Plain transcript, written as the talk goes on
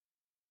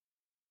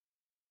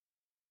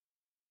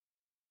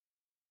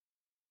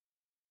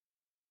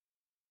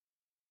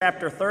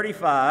Chapter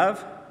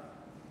 35.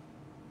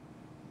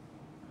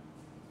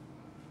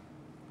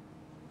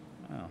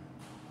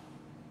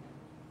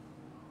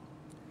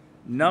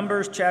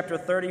 Numbers chapter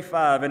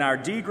 35. In our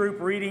D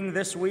group reading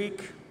this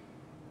week,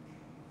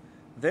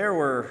 there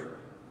were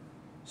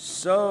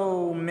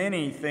so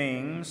many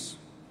things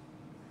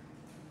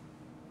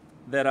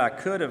that I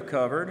could have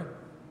covered.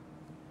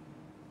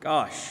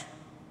 Gosh.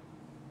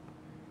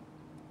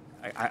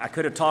 I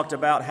could have talked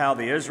about how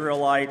the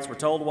Israelites were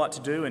told what to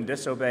do and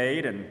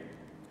disobeyed, and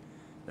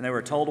they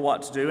were told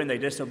what to do and they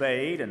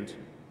disobeyed, and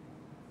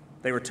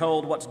they were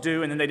told what to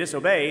do and then they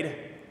disobeyed,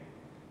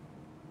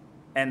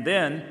 and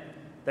then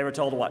they were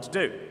told what to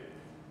do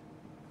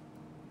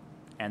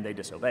and they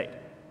disobeyed.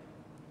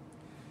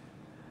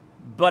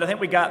 But I think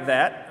we got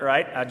that,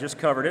 right? I just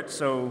covered it,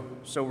 so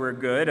we're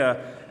good.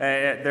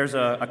 There's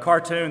a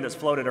cartoon that's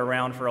floated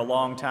around for a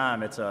long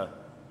time. It's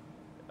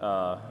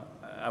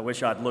I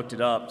wish I'd looked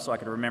it up so I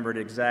could remember it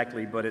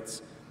exactly, but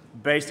it's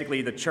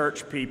basically the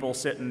church people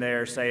sitting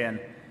there saying,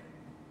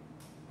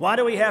 why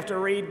do we have to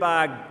read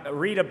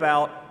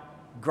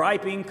about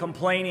griping,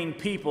 complaining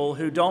people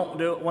who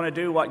don't want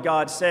to do what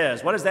God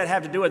says? What does that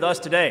have to do with us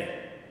today?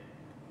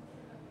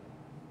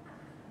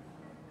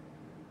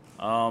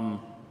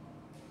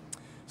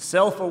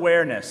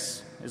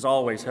 Self-awareness is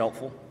always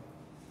helpful.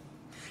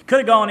 Could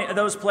have gone into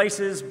those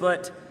places,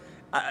 but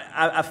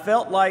I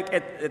felt like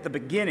at the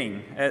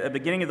beginning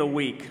of the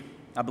week,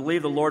 I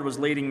believe the Lord was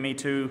leading me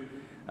to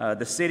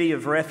the city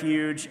of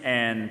Refuge,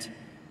 and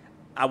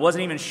I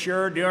wasn't even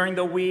sure during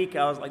the week.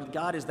 I was like,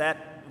 God, is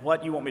that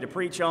what you want me to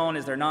preach on?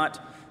 Is there not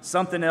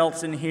something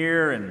else in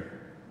here? And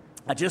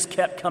I just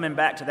kept coming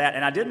back to that,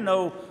 and I didn't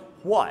know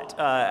what,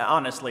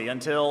 honestly,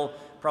 until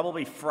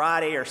probably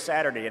Friday or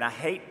Saturday, and I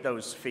hate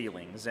those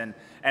feelings. And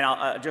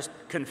I'll just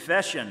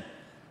confession,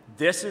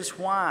 this is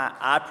why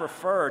I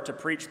prefer to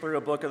preach through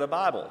a book of the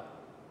Bible.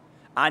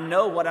 I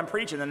know what I'm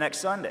preaching the next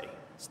Sunday.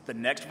 It's the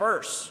next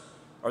verse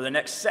or the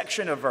next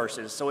section of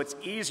verses, so it's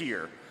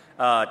easier,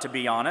 to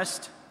be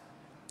honest,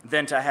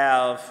 than to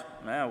have,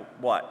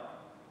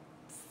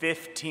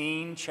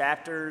 15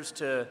 chapters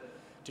to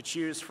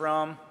choose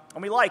from.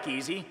 And we like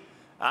easy.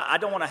 I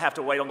don't want to have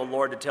to wait on the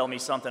Lord to tell me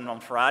something on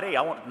Friday.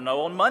 I want to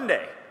know on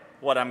Monday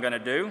what I'm going to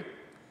do.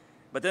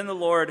 But then the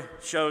Lord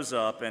shows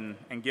up and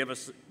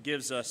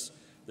gives us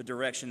the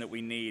direction that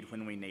we need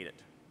when we need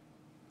it.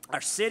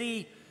 Our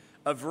city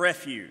of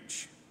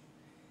refuge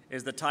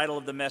is the title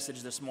of the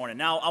message this morning.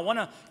 Now, I want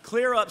to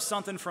clear up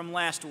something from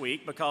last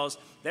week because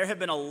there have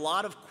been a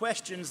lot of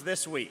questions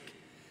this week.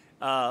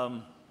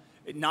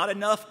 Not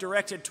enough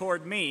directed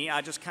toward me.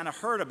 I just kind of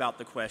heard about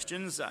the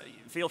questions.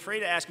 Feel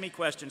free to ask me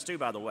questions too,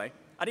 by the way.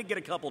 I did get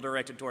a couple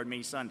directed toward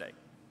me Sunday.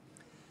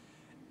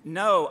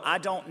 No, I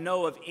don't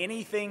know of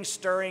anything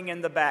stirring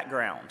in the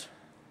background.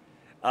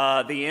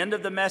 The end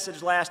of the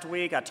message last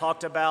week, I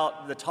talked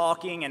about the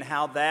talking and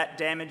how that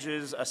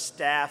damages a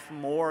staff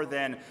more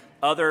than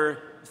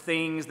other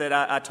things that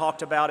I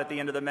talked about at the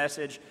end of the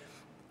message.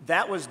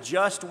 That was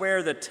just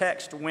where the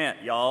text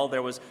went, y'all.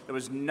 There's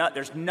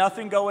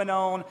nothing going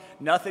on,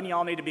 nothing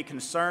y'all need to be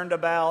concerned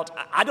about.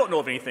 I don't know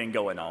of anything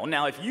going on.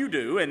 Now, if you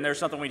do, and there's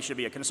something we should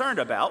be concerned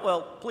about,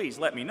 well, please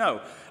let me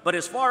know. But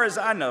as far as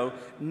I know,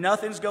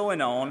 nothing's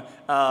going on.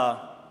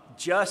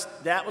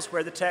 Just that was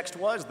where the text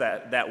was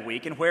that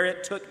week and where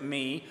it took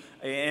me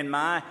in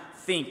my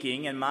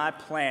thinking and my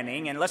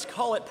planning, and let's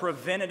call it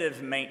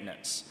preventative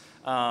maintenance,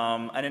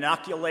 an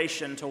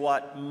inoculation to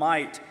what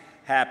might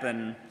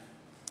happen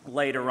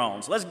later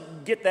on. So let's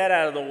get that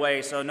out of the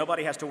way so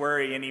nobody has to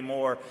worry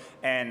anymore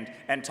and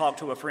talk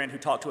to a friend who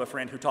talked to a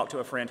friend who talked to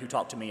a friend who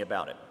talked to me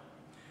about it.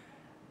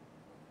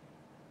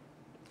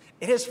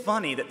 It is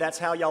funny that that's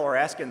how y'all are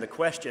asking the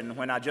question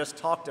when I just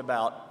talked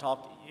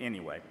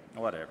anyway,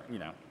 whatever,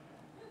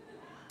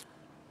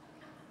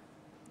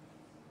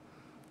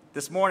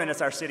 This morning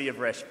it's our city of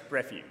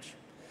refuge.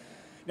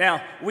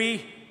 Now,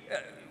 we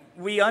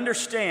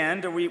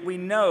understand, or we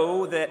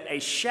know that a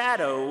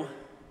shadow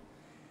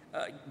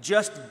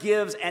just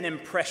gives an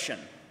impression.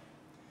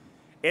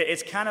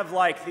 It's kind of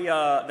like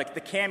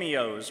the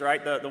cameos,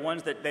 right? The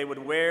ones that they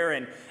would wear,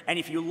 and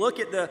if you look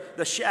at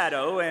the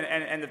shadow,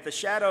 and if the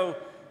shadow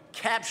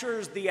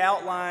captures the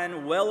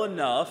outline well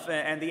enough,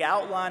 and the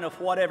outline of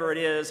whatever it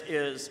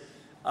is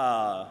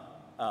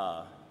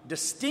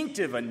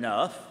distinctive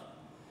enough,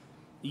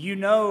 you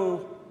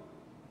know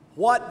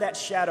what that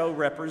shadow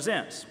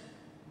represents.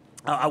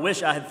 I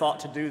wish I had thought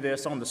to do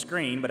this on the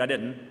screen, but I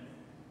didn't.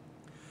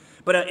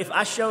 But if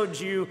I showed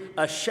you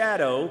a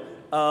shadow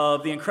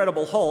of the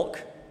Incredible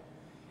Hulk,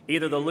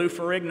 either the Lou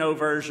Ferrigno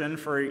version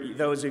for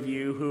those of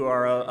you who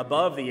are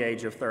above the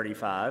age of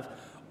 35,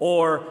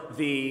 or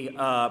the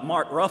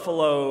Mark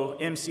Ruffalo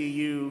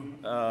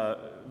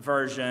MCU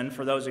version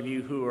for those of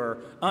you who are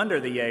under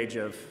the age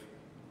of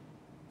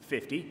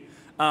 50,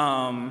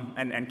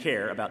 and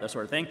care about that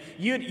sort of thing,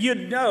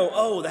 you'd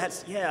know,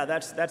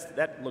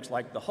 that looks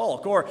like the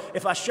Hulk. Or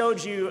if I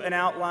showed you an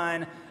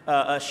outline,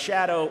 a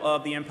shadow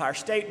of the Empire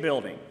State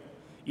Building,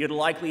 You'd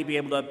likely be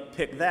able to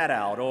pick that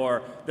out,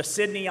 or the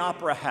Sydney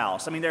Opera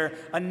House. I mean, there are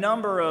a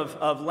number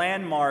of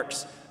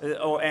landmarks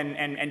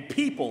and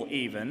people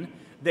even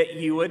that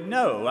you would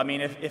know. I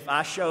mean, if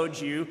I showed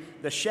you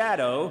the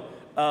shadow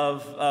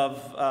of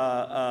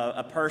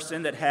a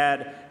person that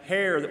had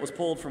hair that was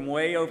pulled from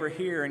way over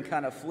here and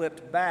kind of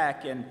flipped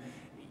back, and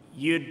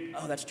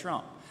that's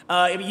Trump.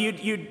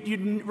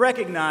 You'd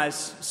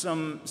recognize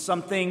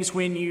some things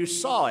when you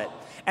saw it.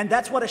 And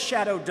that's what a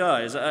shadow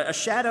does. A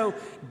shadow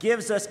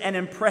gives us an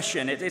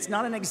impression. It's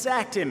not an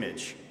exact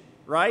image,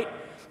 right?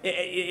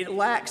 It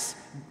lacks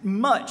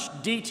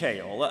much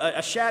detail.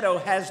 A shadow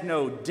has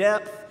no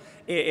depth.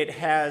 It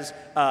has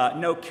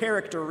no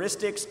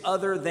characteristics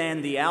other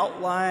than the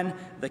outline,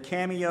 the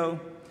cameo.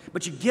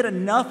 But you get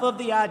enough of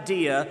the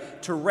idea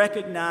to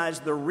recognize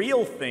the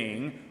real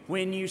thing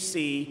when you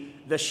see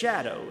the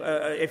shadow.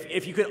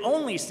 If you could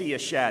only see a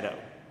shadow,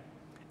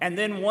 and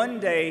then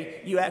one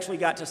day you actually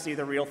got to see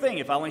the real thing.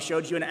 If I only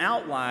showed you an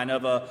outline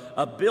of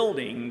a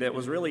building that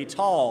was really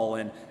tall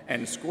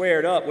and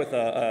squared up with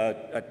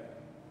a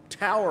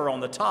tower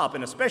on the top,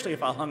 and especially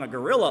if I hung a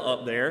gorilla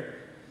up there,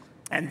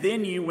 and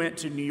then you went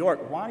to New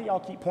York. Why do y'all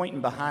keep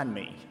pointing behind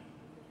me?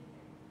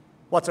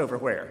 What's over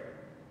where?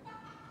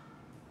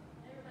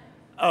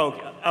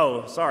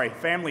 Oh, sorry,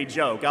 family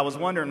joke. I was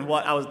wondering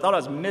thought I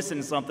was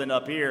missing something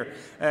up here,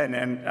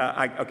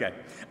 okay.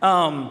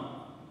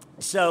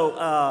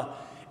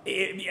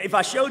 If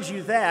I showed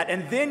you that,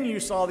 and then you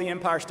saw the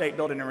Empire State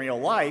Building in real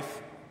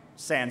life,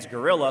 sans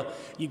gorilla,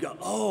 you go,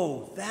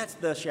 oh, that's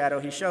the shadow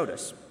he showed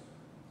us.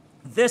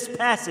 This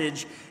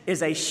passage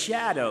is a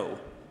shadow,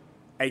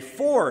 a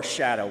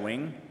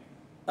foreshadowing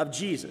of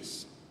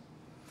Jesus.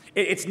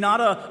 It's not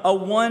a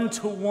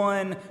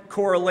one-to-one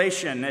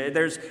correlation.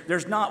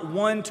 There's not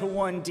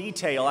one-to-one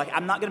detail.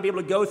 I'm not going to be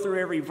able to go through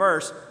every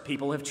verse.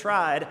 People have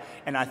tried,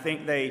 and I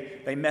think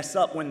they mess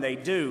up when they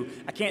do.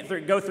 I can't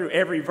go through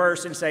every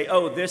verse and say,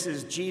 oh, this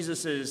is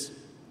Jesus's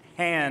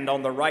hand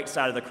on the right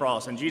side of the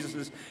cross and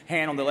Jesus's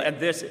hand on the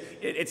left.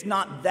 It's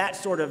not that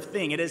sort of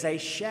thing. It is a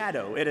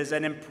shadow. It is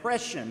an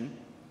impression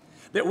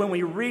that when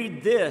we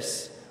read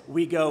this,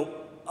 we go,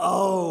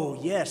 oh,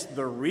 yes,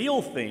 the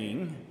real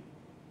thing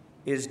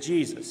is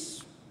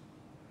Jesus.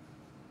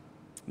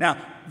 Now,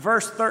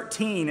 verse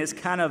 13 is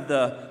kind of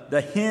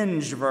the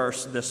hinge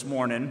verse this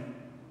morning.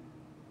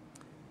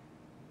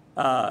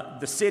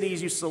 The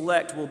cities you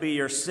select will be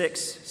your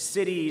 6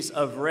 cities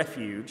of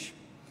refuge.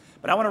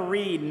 But I want to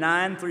read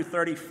 9 through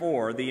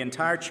 34, the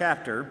entire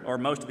chapter, or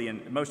most of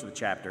the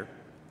chapter,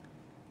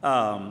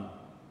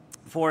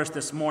 for us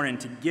this morning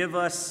to give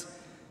us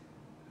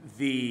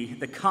the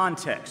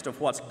context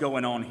of what's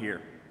going on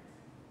here.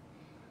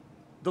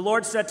 The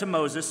Lord said to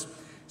Moses,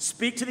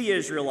 "Speak to the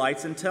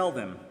Israelites and tell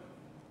them,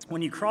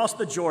 when you cross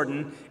the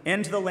Jordan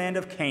into the land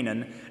of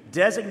Canaan,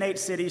 designate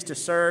cities to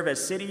serve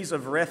as cities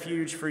of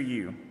refuge for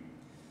you,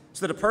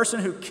 so that a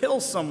person who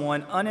kills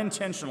someone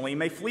unintentionally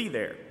may flee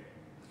there.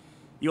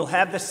 You'll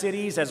have the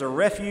cities as a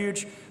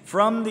refuge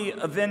from the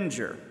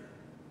avenger."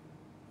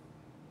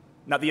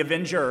 Not the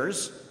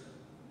avengers,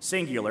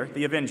 singular,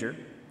 the avenger.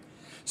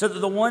 "So that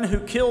the one who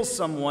kills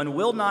someone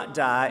will not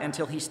die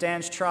until he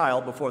stands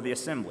trial before the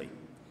assembly.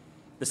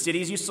 The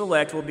cities you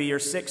select will be your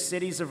 6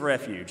 cities of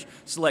refuge.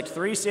 Select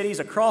 3 cities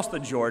across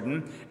the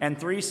Jordan and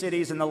 3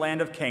 cities in the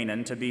land of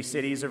Canaan to be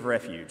cities of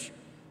refuge.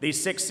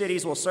 These 6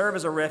 cities will serve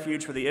as a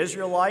refuge for the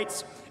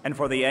Israelites and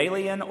for the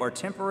alien or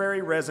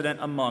temporary resident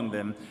among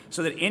them,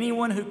 so that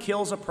anyone who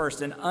kills a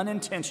person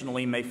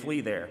unintentionally may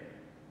flee there.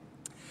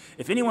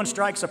 If anyone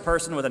strikes a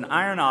person with an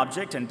iron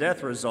object and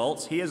death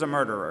results, he is a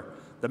murderer.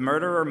 The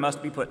murderer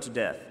must be put to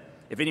death.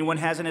 If anyone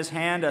has in his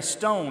hand a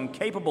stone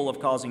capable of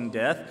causing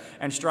death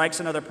and strikes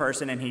another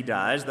person and he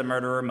dies, the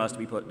murderer must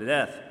be put to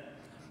death.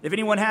 If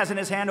anyone has in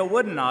his hand a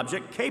wooden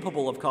object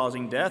capable of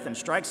causing death and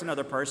strikes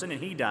another person and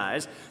he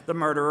dies, the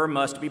murderer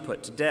must be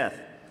put to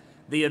death.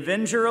 The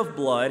avenger of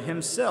blood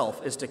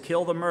himself is to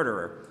kill the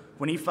murderer.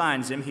 When he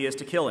finds him, he is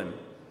to kill him.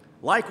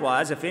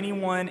 Likewise, if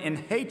anyone in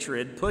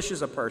hatred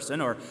pushes a person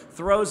or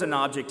throws an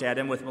object at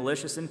him with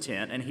malicious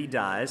intent and he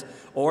dies,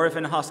 or if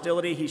in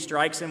hostility he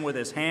strikes him with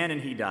his hand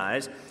and he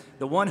dies,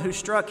 the one who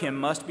struck him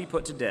must be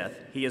put to death.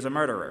 He is a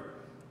murderer.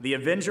 The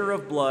avenger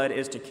of blood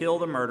is to kill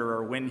the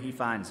murderer when he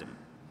finds him.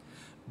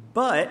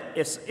 But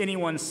if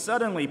anyone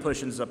suddenly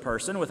pushes a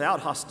person without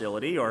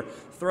hostility or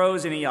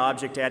throws any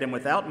object at him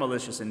without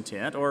malicious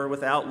intent or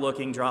without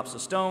looking drops a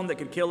stone that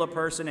could kill a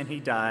person and he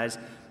dies,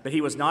 but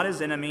he was not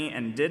his enemy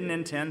and didn't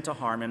intend to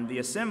harm him, the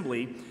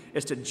assembly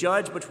is to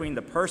judge between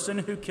the person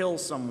who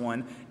kills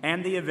someone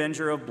and the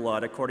avenger of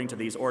blood according to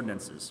these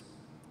ordinances.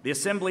 The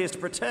assembly is to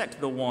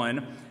protect the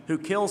one who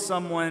kills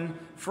someone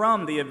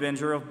from the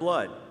avenger of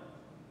blood.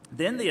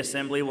 Then the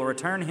assembly will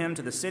return him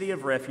to the city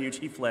of refuge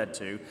he fled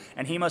to,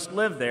 and he must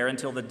live there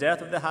until the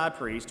death of the high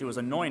priest who was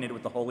anointed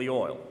with the holy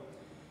oil.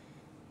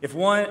 If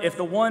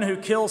the one who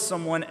kills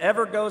someone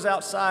ever goes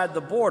outside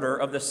the border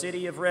of the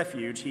city of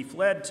refuge he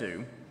fled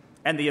to,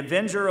 and the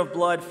avenger of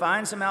blood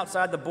finds him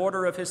outside the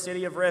border of his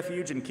city of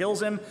refuge and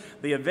kills him,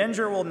 the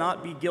avenger will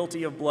not be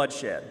guilty of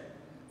bloodshed.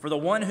 For the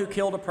one who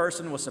killed a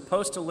person was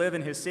supposed to live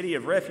in his city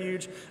of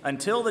refuge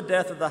until the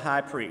death of the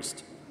high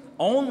priest.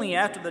 Only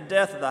after the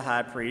death of the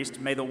high priest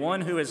may the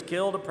one who has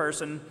killed a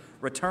person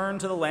return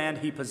to the land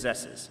he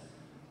possesses.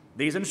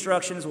 These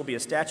instructions will be a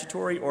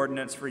statutory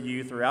ordinance for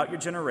you throughout your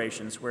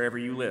generations, wherever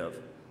you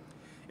live.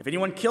 If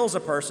anyone kills a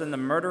person, the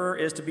murderer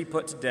is to be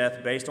put to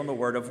death based on the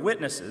word of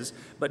witnesses,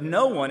 but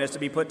no one is to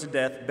be put to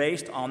death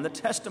based on the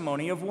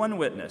testimony of one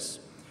witness.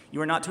 You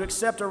are not to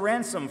accept a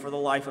ransom for the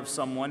life of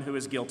someone who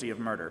is guilty of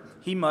murder.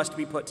 He must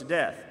be put to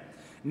death.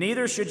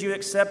 Neither should you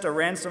accept a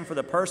ransom for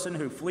the person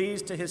who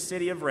flees to his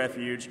city of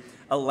refuge,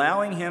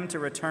 allowing him to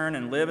return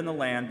and live in the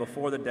land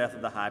before the death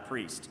of the high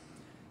priest.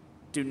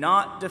 Do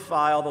not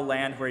defile the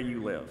land where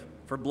you live,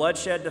 for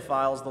bloodshed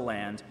defiles the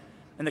land,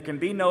 and there can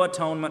be no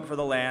atonement for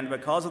the land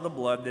because of the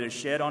blood that is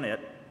shed on it,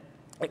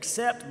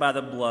 except by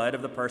the blood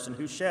of the person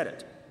who shed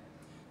it.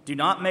 Do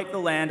not make the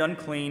land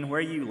unclean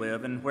where you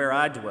live and where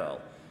I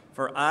dwell,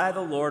 for I,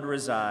 the Lord,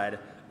 reside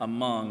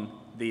among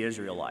the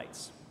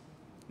Israelites.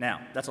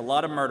 Now, that's a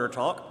lot of murder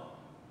talk.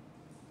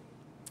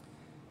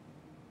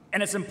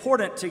 And it's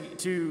important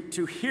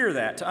to hear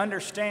that, to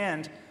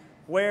understand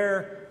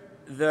where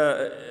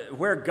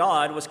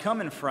God was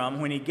coming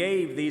from when he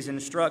gave these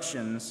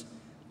instructions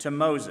to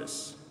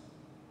Moses.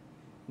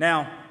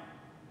 Now,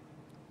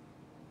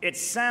 it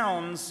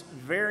sounds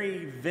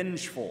very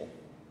vengeful.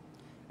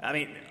 I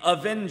mean,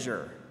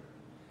 avenger.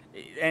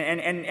 And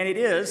it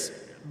is,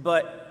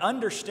 but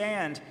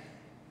understand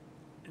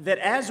that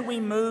as we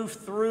move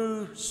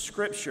through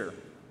Scripture,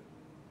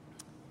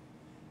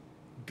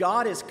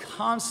 God is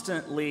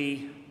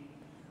constantly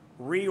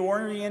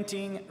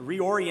reorienting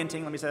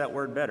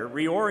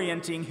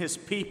his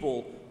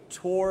people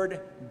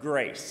toward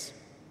grace.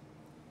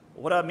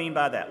 What do I mean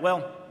by that?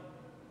 Well,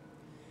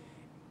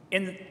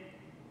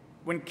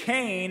 when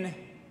Cain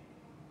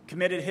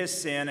committed his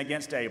sin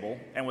against Abel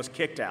and was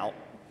kicked out,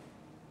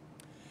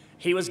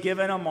 he was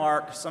given a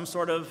mark, some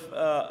sort of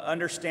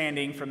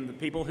understanding from the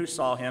people who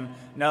saw him.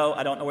 No,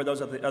 I don't know where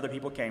those other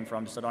people came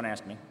from, so don't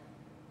ask me.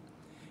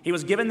 He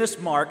was given this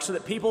mark so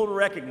that people would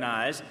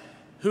recognize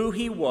who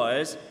he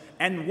was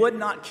and would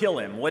not kill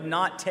him, would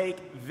not take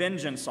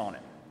vengeance on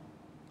him.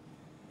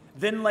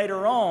 Then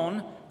later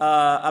on,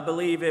 I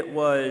believe it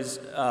was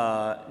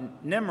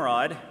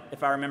Nimrod,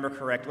 if I remember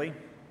correctly.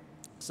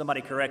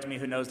 Somebody correct me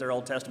who knows their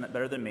Old Testament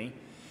better than me,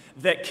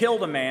 that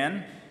killed a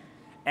man.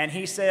 And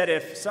he said,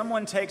 if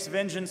someone takes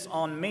vengeance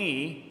on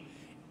me,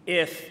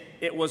 if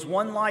it was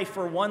one life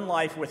for one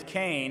life with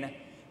Cain,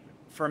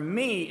 for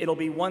me, it'll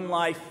be one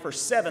life for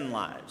 7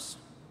 lives.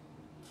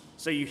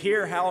 So you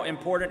hear how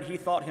important he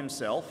thought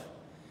himself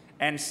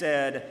and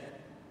said,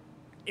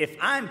 if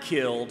I'm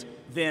killed,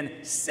 then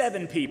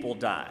 7 people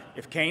die.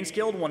 If Cain's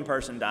killed, 1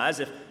 person dies.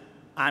 If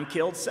I'm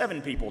killed,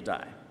 7 people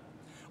die.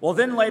 Well,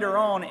 then later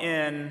on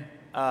in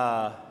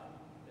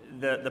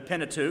the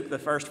Pentateuch, the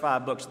first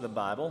 5 books of the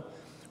Bible,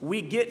 we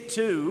get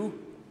to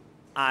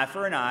eye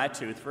for an eye,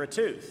 tooth for a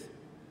tooth,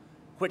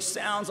 which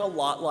sounds a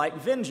lot like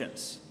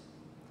vengeance.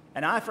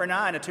 An eye for an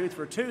eye and a tooth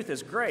for a tooth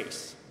is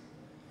grace,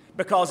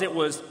 because it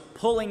was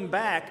pulling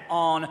back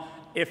on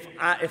if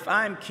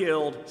I'm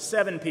killed,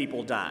 7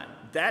 people die.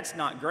 That's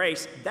not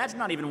grace. That's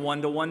not even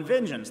 1-to-1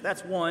 vengeance.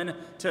 That's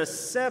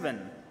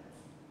 1-to-7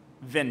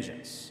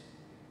 vengeance,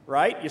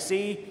 right? You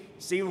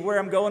see where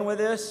I'm going with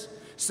this?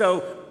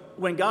 So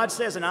when God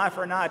says an eye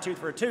for an eye, a tooth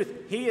for a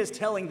tooth, he is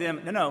telling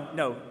them,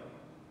 no,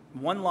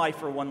 1 life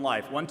for 1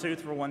 life, 1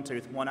 tooth for 1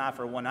 tooth, 1 eye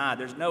for 1 eye.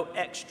 There's no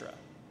extra.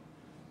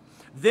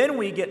 Then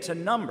we get to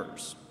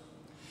Numbers,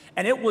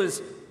 and it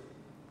was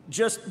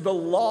just the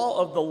law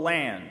of the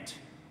land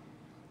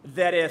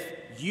that if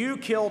you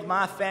killed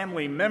my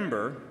family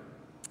member,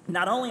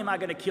 not only am I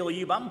going to kill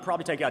you, but I'm going to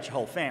probably take out your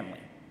whole family.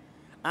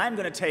 I'm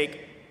going to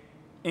take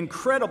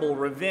incredible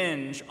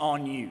revenge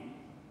on you.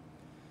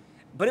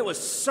 But it was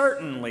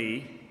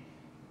certainly,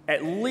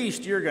 at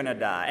least you're going to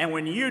die. And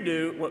when you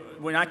do,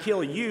 when I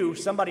kill you,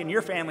 somebody in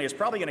your family is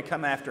probably going to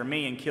come after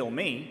me and kill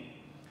me.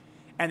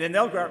 And then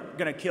they're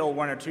going to kill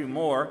 1 or 2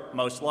 more,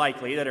 most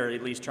likely, that are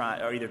at least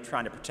either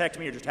trying to protect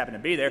me or just happen to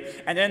be there.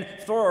 And then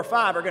 4 or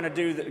 5 are going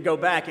to go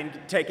back and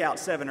take out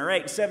 7 or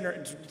 8, 7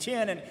 or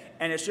 10,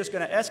 and it's just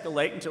going to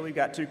escalate until we've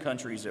got 2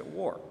 countries at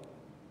war.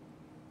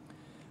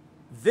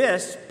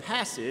 This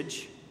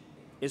passage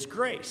is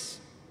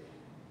grace.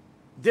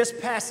 This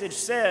passage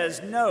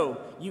says, no,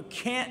 you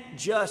can't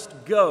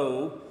just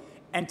go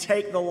and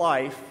take the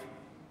life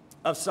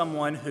of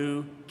someone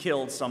who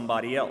killed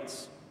somebody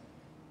else.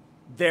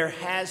 There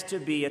has to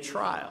be a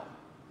trial.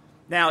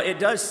 Now, it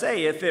does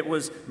say if it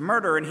was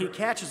murder and he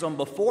catches them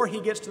before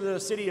he gets to the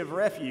city of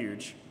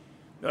refuge,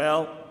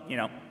 well,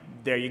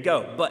 there you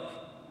go.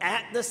 But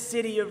at the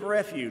city of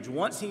refuge,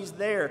 once he's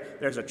there,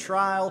 there's a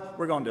trial,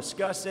 we're going to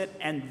discuss it,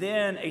 and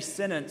then a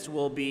sentence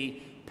will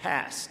be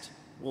passed,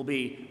 will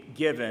be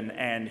given,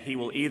 and he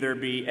will either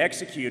be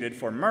executed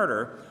for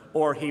murder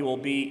or he will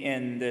be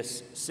in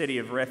this city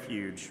of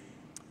refuge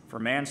for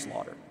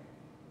manslaughter.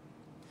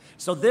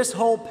 So this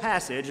whole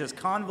passage, as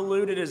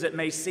convoluted as it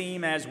may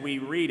seem as we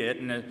read it,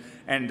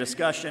 and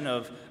discussion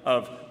of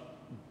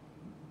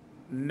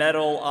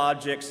metal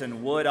objects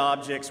and wood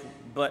objects,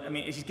 but I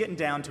mean, he's getting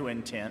down to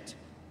intent,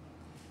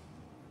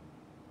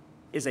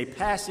 is a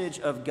passage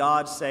of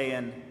God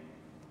saying,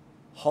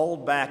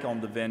 hold back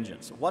on the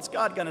vengeance. What's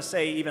God going to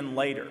say even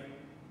later?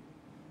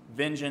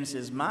 Vengeance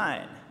is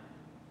mine,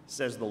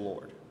 says the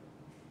Lord.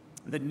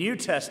 The New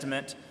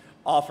Testament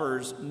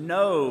offers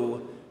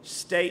no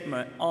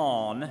statement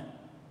on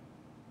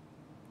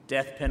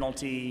death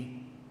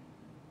penalty,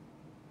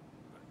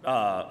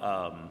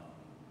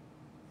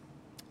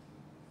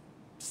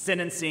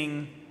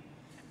 sentencing,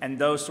 and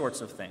those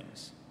sorts of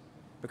things,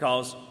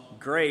 because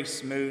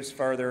grace moves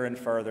further and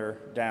further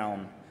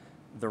down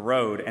the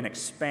road and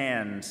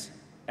expands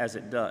as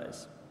it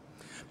does.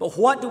 But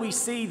what do we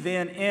see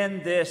then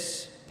in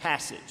this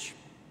passage?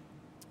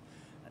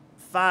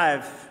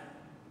 5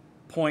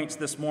 points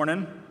this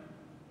morning,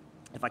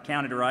 if I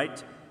counted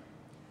right.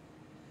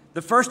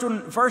 The first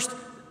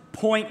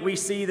point we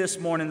see this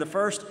morning, the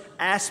first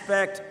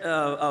aspect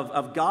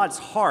of God's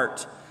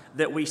heart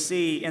that we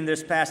see in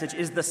this passage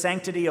is the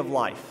sanctity of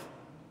life.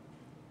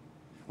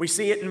 We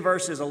see it in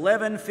verses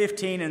 11,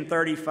 15, and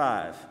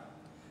 35.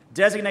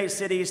 Designate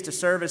cities to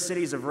serve as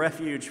cities of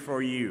refuge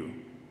for you,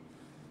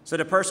 so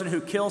that a person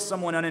who kills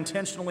someone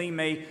unintentionally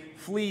may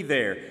flee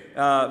there.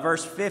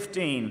 Verse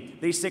 15,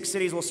 these 6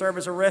 cities will serve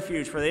as a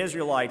refuge for the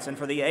Israelites and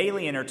for the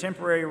alien or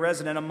temporary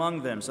resident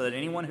among them, so that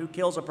anyone who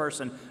kills a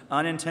person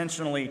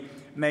unintentionally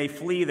may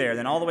flee there.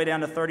 Then all the way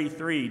down to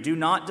 33, do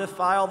not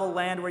defile the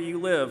land where you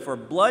live, for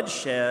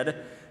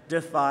bloodshed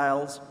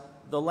defiles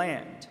the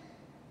land.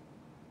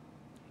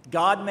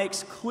 God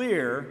makes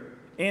clear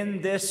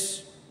in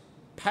this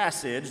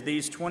passage,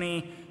 these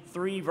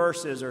 23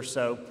 verses or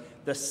so,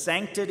 the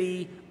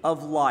sanctity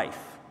of life,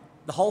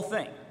 the whole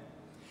thing.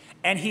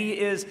 And he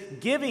is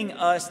giving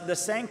us the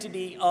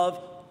sanctity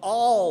of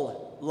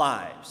all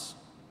lives,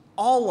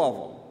 all of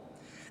them.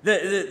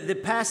 The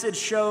passage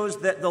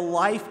shows that the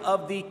life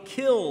of the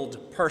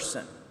killed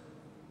person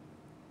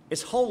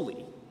is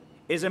holy,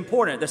 is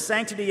important, the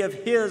sanctity of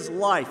his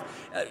life.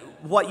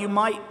 What you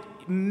might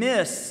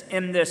miss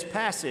in this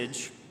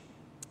passage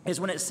is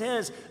when it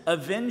says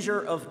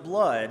avenger of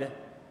blood,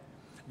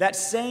 that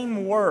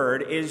same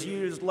word is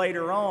used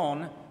later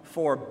on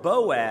for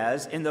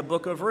Boaz in the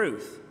book of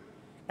Ruth.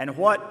 And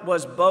what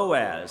was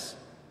Boaz?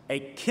 A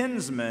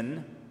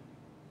kinsman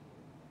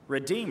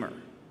redeemer.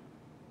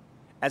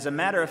 As a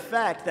matter of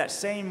fact, that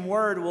same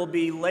word will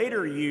be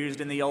later used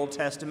in the Old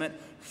Testament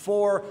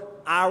for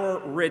our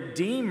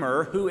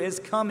Redeemer who is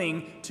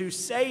coming to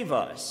save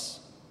us.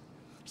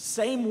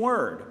 Same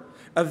word.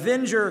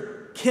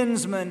 Avenger,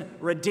 kinsman,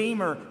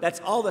 redeemer, that's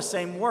all the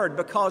same word,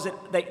 because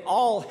they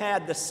all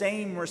had the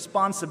same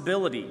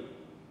responsibility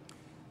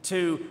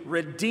to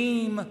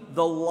redeem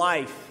the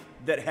life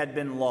that had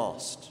been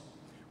lost,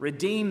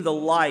 redeem the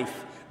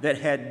life that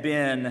had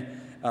been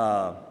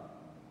a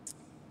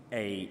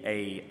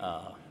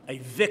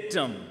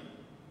victim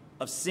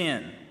of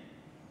sin.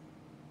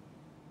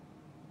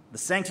 The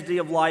sanctity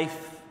of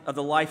life, of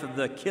the life of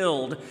the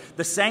killed,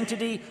 the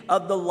sanctity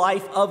of the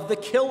life of the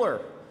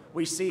killer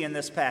we see in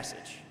this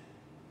passage.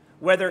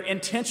 Whether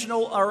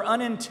intentional or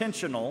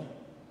unintentional,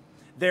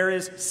 there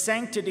is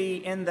sanctity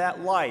in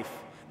that life.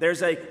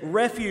 There's a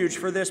refuge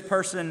for this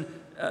person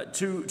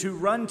to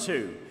run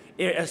to,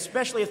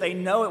 especially if they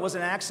know it was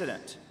an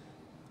accident.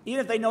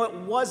 Even if they know it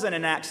wasn't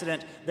an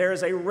accident, there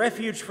is a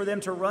refuge for them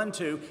to run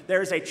to.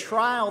 There is a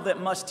trial that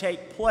must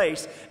take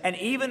place. And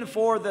even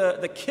for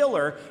the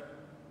killer,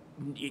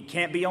 it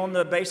can't be on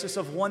the basis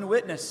of one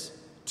witness.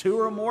 2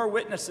 or more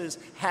witnesses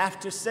have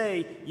to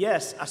say,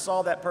 yes, I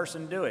saw that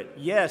person do it.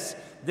 Yes,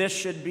 this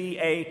should be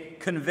a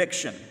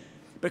conviction.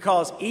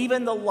 Because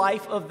even the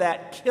life of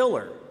that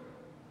killer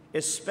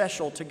is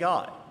special to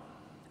God.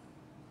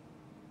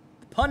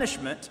 The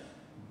punishment,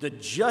 the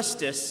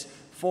justice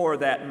for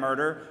that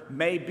murder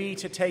may be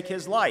to take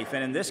his life,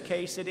 and in this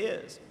case it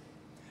is.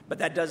 But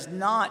that does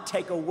not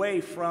take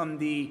away from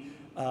the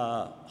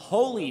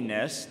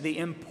holiness, the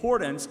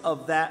importance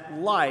of that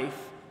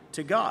life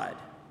to God.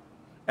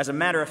 As a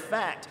matter of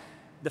fact,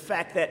 the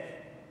fact that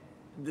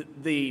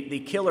the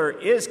killer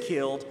is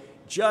killed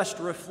just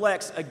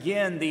reflects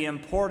again the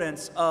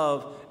importance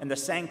of and the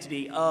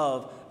sanctity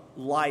of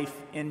life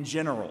in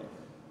general.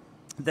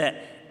 That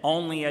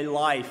only a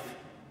life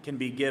can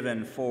be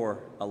given for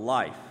a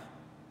life.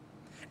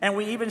 And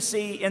we even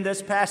see in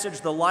this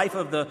passage the life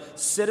of the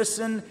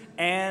citizen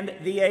and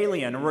the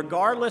alien,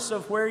 regardless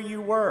of where you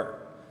were,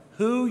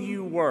 who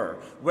you were,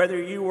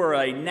 whether you were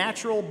a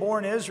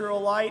natural-born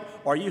Israelite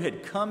or you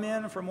had come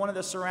in from one of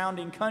the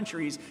surrounding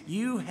countries,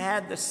 you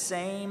had the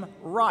same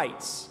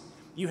rights.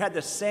 You had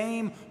the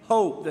same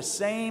hope, the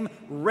same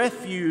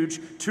refuge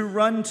to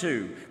run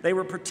to. They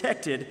were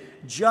protected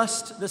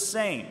just the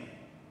same.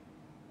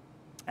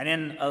 And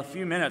in a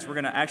few minutes, we're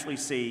going to actually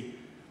see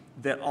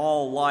that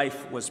all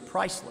life was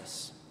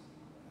priceless.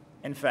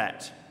 In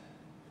fact,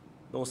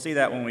 we'll see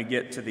that when we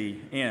get to the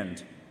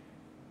end,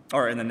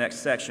 or in the next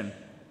section.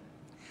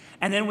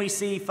 And then we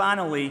see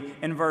finally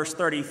in verse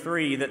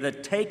 33 that the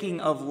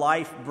taking of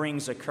life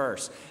brings a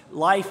curse.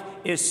 Life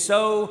is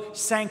so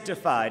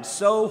sanctified,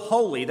 so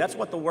holy. That's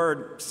what the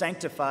word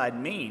sanctified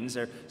means,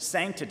 or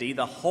sanctity,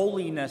 the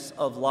holiness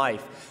of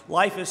life.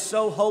 Life is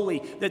so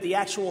holy that the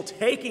actual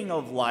taking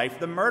of life,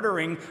 the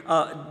murdering,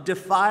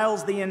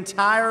 defiles the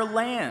entire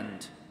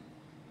land.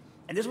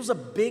 And this was a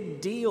big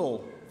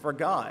deal for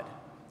God.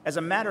 As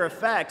a matter of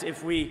fact,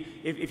 if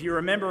you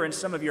remember in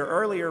some of your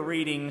earlier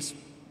readings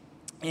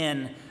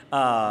in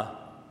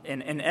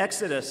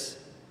Exodus,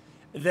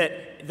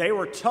 that they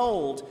were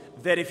told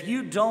that if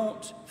you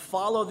don't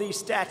follow these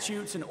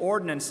statutes and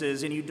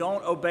ordinances, and you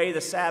don't obey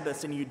the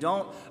Sabbaths, and you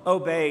don't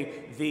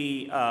obey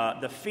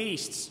the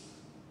feasts,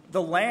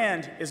 the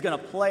land is going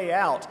to play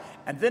out,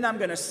 and then I'm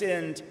going to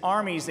send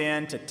armies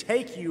in to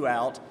take you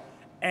out.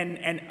 And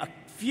a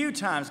few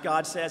times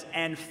God says,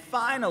 and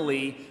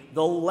finally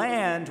the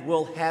land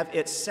will have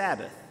its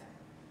Sabbath.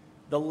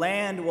 The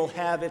land will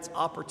have its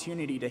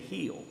opportunity to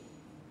heal.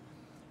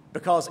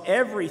 Because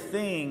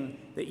everything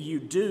that you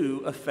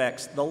do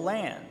affects the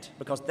land,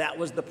 because that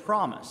was the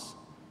promise.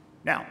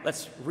 Now,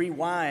 let's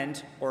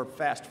rewind or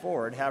fast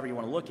forward, however you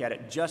want to look at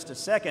it, just a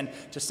second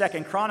to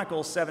 2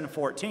 Chronicles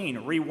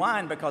 7:14.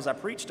 Rewind because I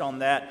preached on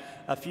that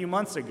a few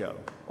months ago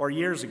or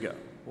years ago,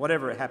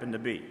 whatever it happened to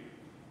be.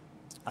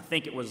 I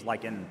think it was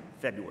like in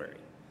February.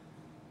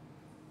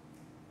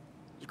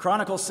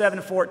 Chronicles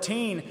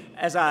 7:14,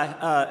 as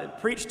I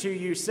preached to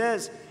you,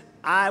 says,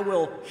 I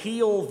will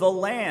heal the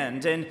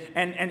land.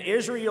 And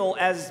Israel,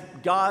 as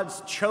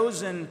God's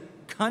chosen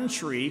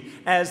country,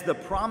 as the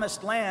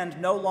promised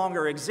land, no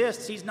longer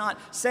exists. He's not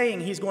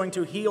saying he's going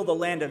to heal the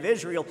land of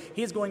Israel.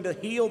 He's going to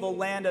heal the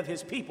land of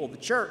his people, the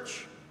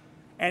church.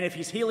 And if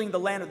he's healing the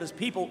land of his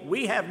people,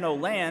 we have no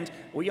land.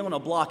 We own a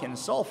block in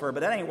Sulphur,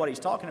 but that ain't what he's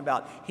talking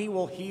about. He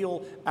will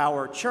heal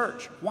our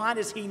church. Why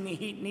does he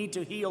need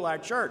to heal our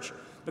church?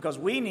 Because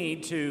we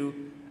need to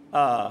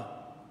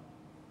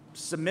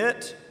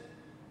submit.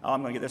 Oh,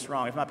 I'm going to get this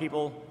wrong. If my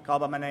people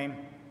called by my name,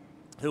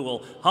 who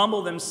will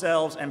humble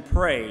themselves and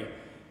pray,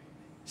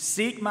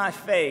 seek my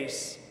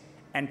face,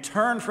 and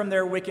turn from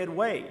their wicked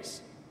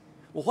ways.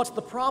 Well, what's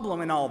the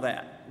problem in all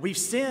that? We've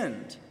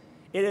sinned.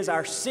 It is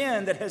our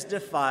sin that has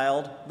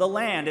defiled the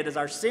land. It is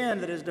our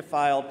sin that has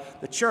defiled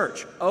the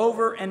church.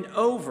 Over and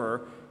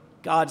over,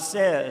 God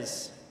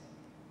says,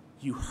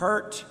 you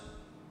hurt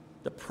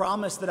the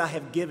promise that I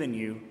have given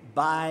you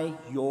by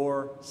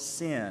your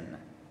sin.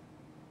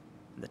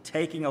 The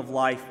taking of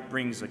life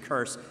brings a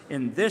curse.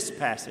 In this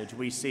passage,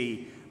 we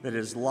see that it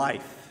is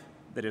life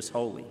that is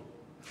holy.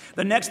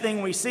 The next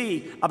thing we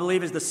see, I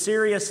believe, is the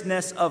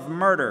seriousness of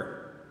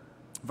murder.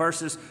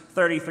 Verses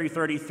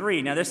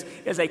 33. Now, this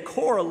is a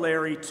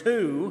corollary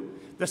to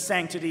the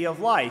sanctity of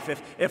life.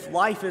 If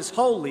life is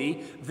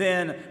holy,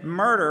 then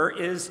murder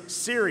is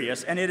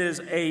serious, and it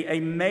is a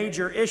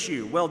major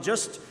issue. Well,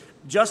 just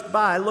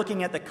by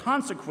looking at the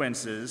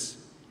consequences,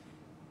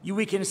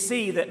 we can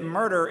see that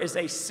murder is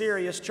a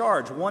serious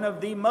charge, one of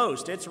the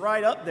most. It's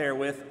right up there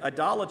with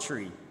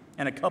idolatry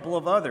and a couple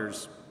of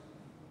others.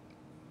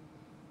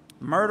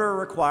 Murder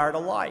required a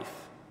life.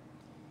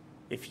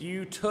 If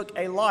you took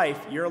a life,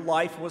 your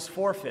life was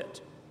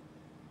forfeit.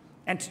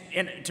 And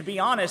to be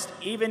honest,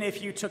 even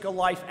if you took a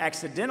life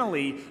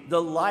accidentally,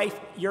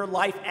 your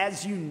life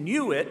as you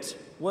knew it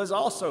was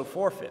also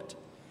forfeit.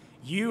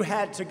 You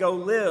had to go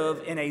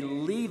live in a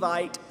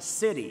Levite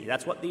city.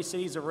 That's what these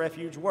cities of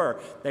refuge were.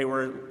 They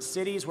were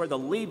cities where the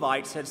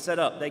Levites had set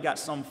up. They got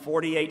some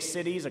 48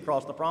 cities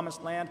across the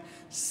Promised Land.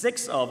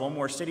 6 of them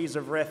were cities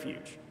of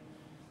refuge.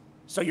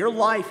 So your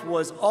life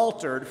was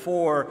altered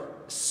for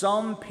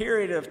some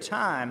period of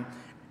time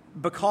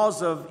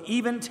because of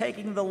even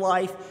taking the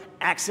life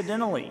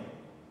accidentally.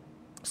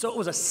 So it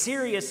was a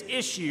serious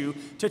issue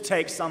to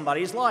take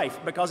somebody's life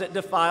because it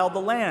defiled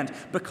the land,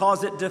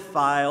 because it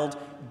defiled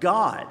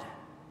God.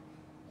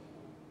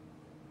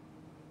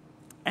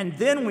 And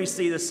then we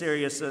see the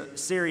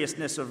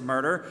seriousness of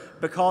murder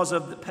because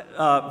of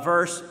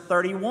verse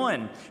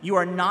 31. You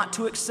are not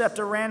to accept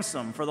a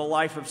ransom for the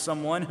life of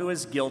someone who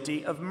is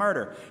guilty of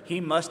murder. He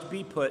must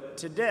be put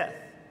to death.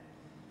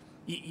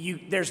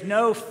 There's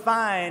no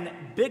fine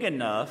big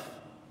enough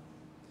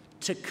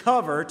to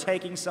cover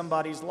taking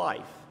somebody's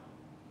life.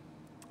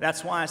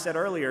 That's why I said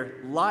earlier,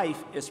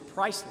 life is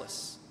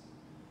priceless.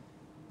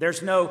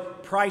 There's no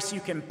price you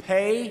can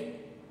pay,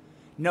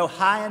 no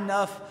high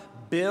enough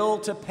bill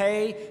to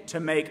pay to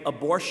make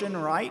abortion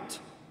right.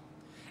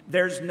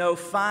 There's no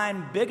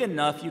fine big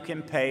enough you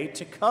can pay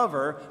to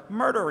cover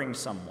murdering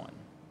someone,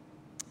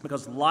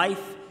 because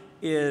life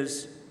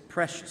is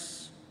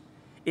precious.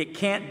 It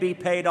can't be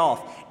paid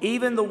off.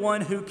 Even the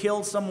one who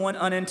killed someone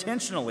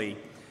unintentionally,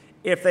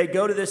 if they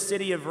go to this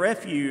city of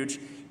refuge,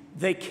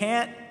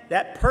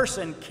 that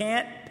person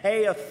can't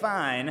pay a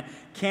fine,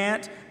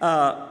 can't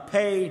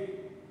pay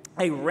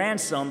a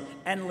ransom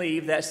and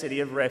leave that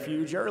city of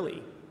refuge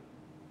early.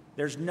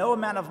 There's no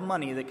amount of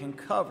money that can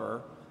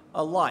cover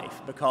a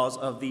life because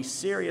of the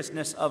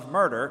seriousness of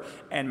murder,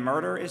 and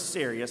murder is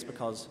serious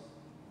because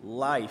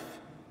life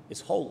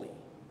is holy.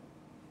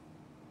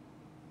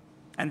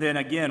 And then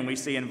again, we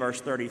see in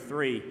verse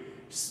 33,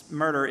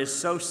 murder is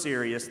so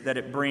serious that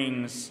it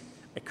brings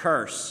a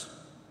curse.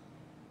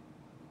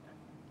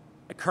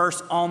 A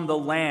curse on the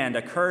land,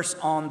 a curse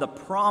on the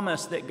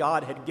promise that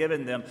God had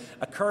given them,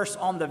 a curse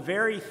on the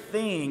very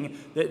thing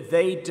that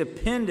they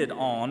depended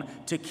on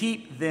to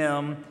keep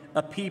them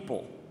a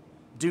people.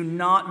 Do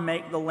not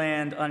make the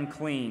land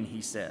unclean,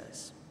 he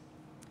says.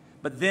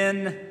 But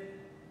then,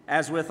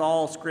 as with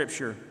all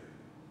Scripture,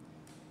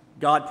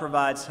 God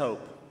provides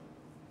hope.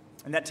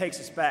 And that takes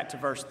us back to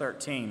verse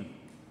 13,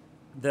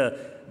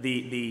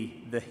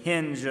 the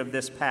hinge of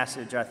this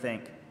passage, I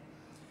think.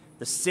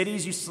 The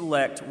cities you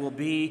select will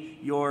be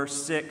your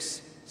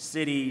 6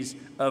 cities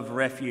of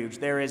refuge.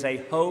 There is a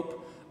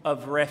hope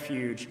of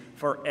refuge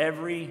for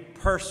every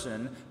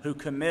person who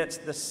commits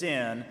the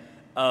sin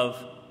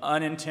of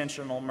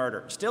unintentional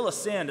murder. Still a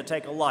sin to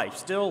take a life,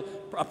 still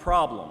a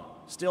problem,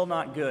 still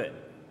not good.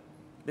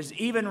 There's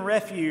even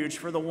refuge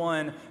for the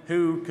one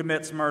who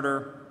commits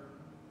murder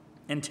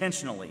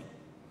intentionally,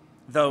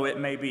 though it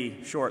may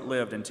be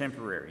short-lived and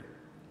temporary.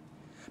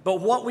 But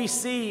what we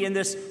see in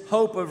this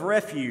hope of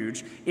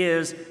refuge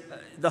is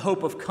the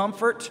hope of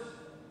comfort,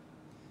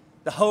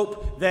 the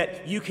hope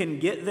that you can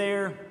get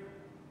there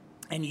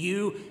and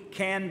you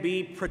can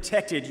be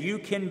protected, you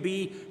can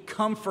be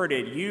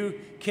comforted, you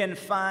can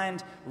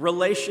find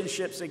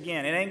relationships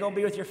again. It ain't going to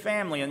be with your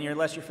family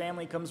unless your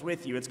family comes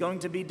with you. It's going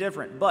to be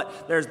different.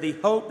 But there's the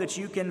hope that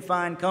you can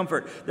find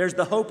comfort. There's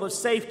the hope of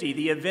safety.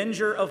 The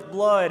avenger of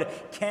blood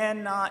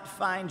cannot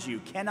find you,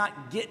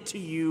 cannot get to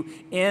you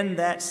in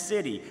that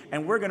city.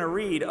 And we're going to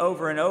read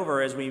over and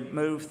over as we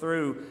move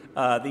through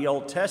the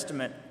Old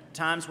Testament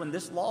times when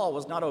this law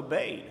was not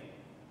obeyed.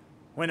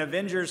 When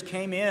avengers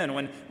came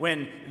in,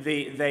 when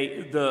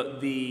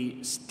the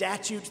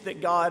statutes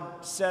that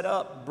God set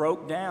up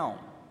broke down.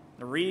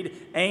 Read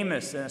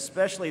Amos and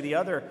especially the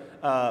other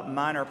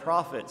minor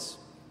prophets,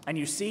 and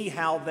you see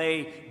how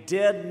they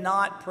did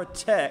not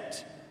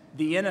protect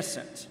the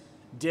innocent,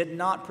 did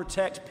not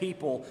protect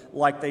people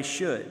like they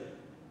should.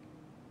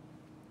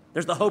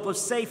 There's the hope of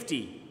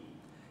safety.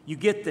 You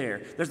get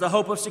there. There's the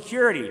hope of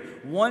security.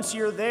 Once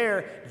you're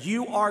there,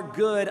 you are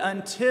good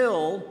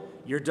until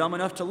you're dumb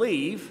enough to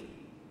leave.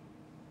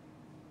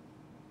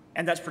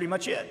 And that's pretty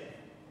much it.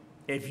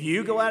 If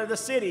you go out of the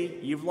city,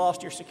 you've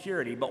lost your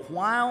security. But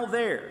while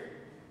there,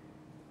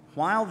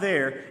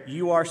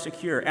 you are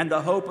secure. And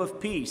the hope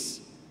of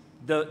peace.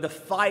 The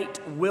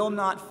fight will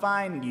not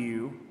find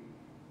you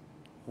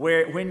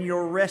when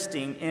you're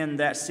resting in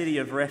that city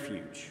of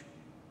refuge.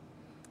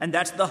 And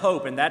that's the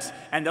hope.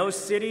 And those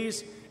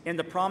cities in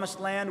the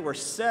Promised Land were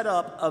set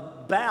up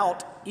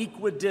about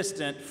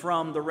equidistant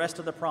from the rest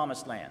of the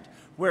Promised Land.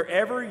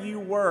 Wherever you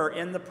were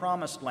in the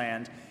Promised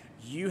Land,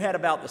 you had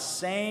about the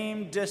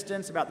same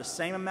distance, about the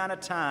same amount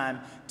of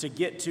time to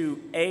get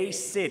to a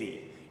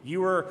city.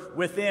 You were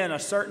within a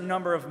certain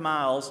number of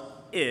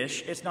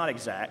miles-ish, it's not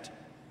exact,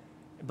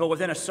 but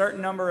within a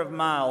certain number of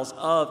miles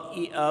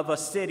of a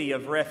city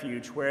of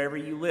refuge wherever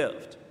you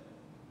lived.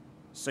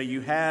 So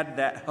you had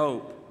that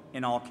hope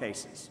in all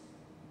cases.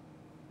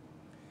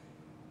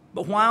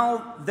 But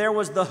while there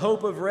was the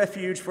hope of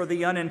refuge for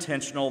the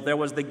unintentional, there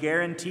was the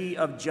guarantee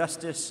of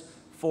justice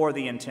for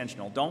the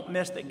intentional. Don't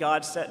miss that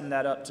God's setting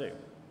that up too.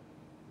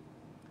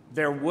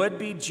 There would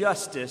be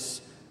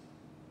justice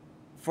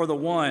for the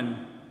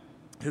one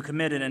who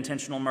committed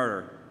intentional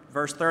murder.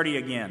 Verse 30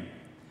 again.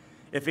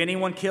 If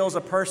anyone kills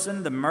a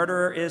person, the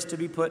murderer is to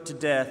be put to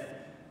death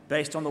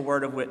based on the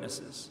word of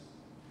witnesses.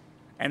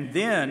 And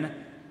then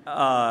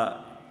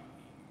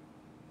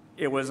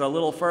it was a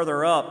little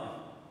further up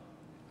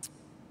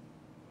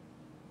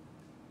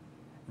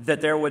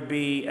that there would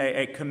be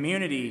a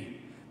community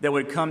that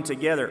would come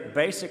together,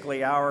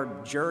 basically our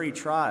jury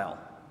trial,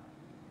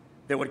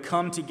 that would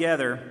come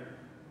together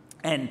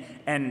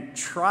and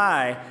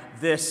try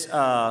this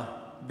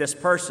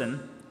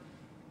person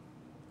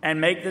and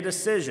make the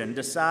decision,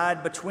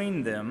 decide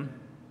between them.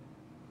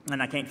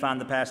 And I can't find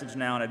the passage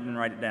now, and I didn't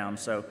write it down.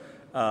 So,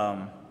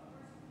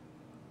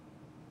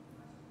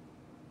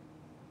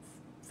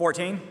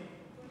 14?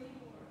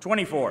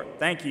 24.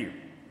 Thank you.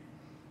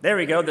 There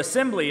we go. The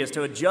assembly is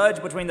to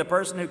judge between the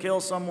person who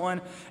kills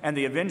someone and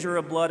the avenger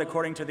of blood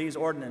according to these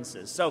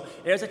ordinances. So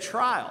there's a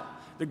trial.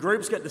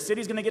 The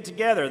city's going to get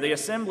together, the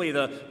assembly,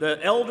 the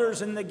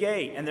elders in the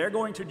gate, and they're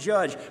going to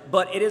judge.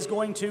 But it is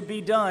going to be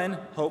done,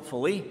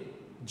 hopefully,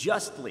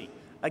 justly.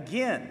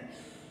 Again,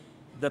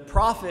 the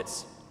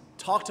prophets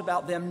talked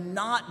about them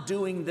not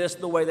doing this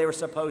the way they were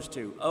supposed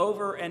to,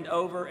 over and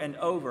over and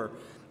over,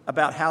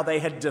 about how they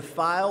had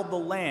defiled the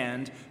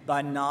land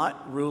by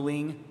not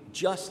ruling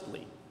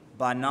justly,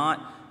 by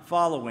not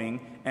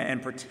following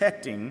and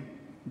protecting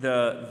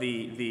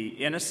the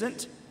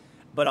innocent,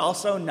 but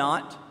also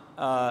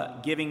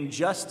not giving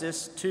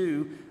justice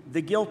to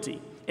the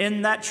guilty.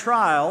 In that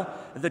trial,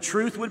 the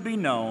truth would be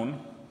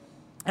known,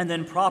 and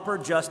then proper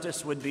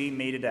justice would be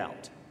meted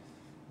out.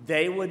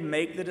 They would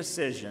make the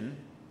decision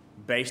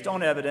based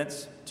on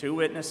evidence, 2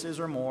 witnesses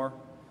or more.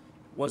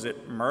 Was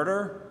it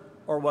murder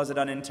or was it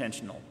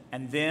unintentional?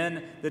 And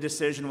then the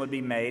decision would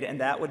be made, and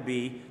that would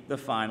be the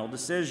final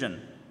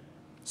decision.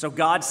 So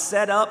God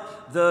set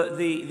up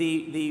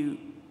the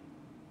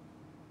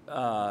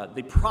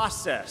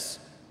process,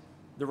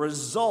 the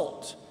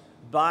result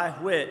by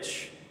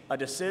which a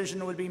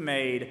decision would be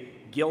made,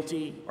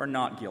 guilty or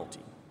not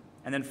guilty.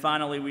 And then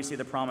finally, we see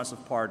the promise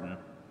of pardon.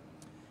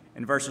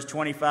 In verses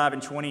 25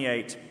 and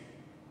 28,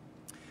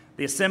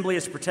 the assembly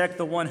is to protect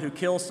the one who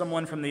kills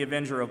someone from the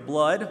avenger of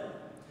blood.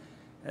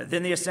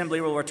 Then the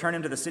assembly will return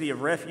him to the city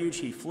of refuge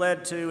he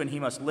fled to, and he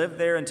must live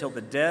there until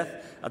the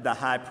death of the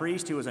high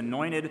priest who was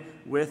anointed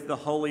with the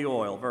holy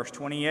oil. Verse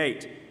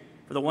 28,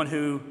 for the one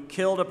who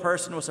killed a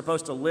person was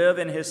supposed to live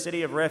in his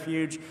city of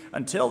refuge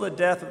until the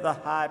death of the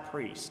high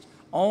priest.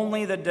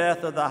 Only the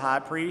death of the high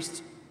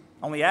priest,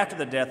 only after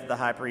the death of the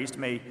high priest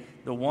may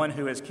the one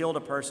who has killed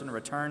a person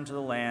return to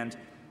the land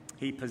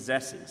he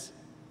possesses.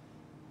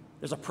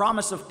 There's a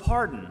promise of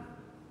pardon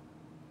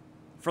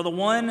for the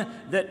one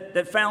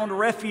that found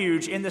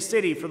refuge in the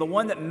city, for the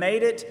one that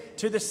made it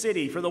to the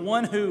city, for the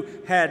one who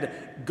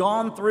had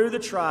gone through the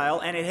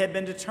trial and it had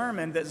been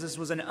determined that this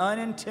was an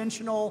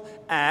unintentional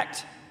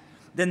act.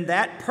 Then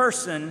that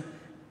person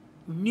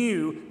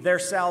knew their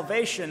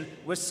salvation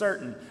was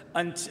certain.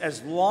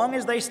 As long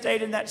as they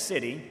stayed in that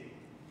city,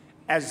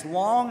 as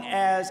long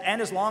as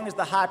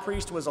the high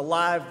priest was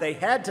alive, they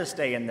had to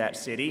stay in that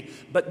city,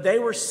 but they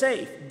were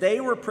safe.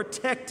 They were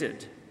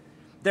protected.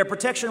 Their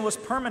protection was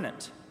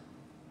permanent.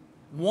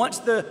 Once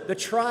the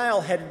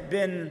trial had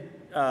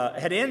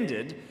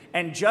ended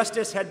and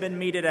justice had been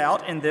meted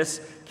out, in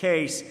this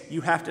case,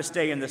 you have to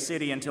stay in the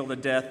city until the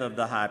death of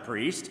the high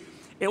priest.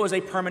 It was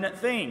a permanent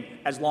thing.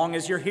 As long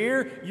as you're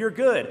here, you're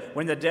good.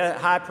 When the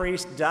high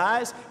priest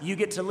dies, you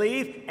get to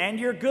leave and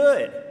you're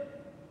good.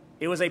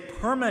 It was a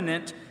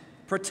permanent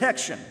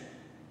protection.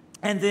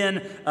 And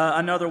then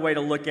another way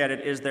to look at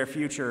it is their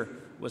future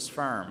was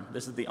firm.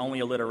 This is the only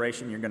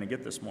alliteration you're going to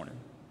get this morning.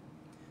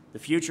 The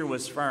future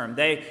was firm.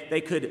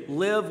 They could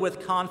live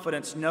with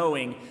confidence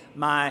knowing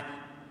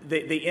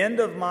the end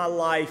of my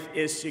life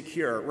is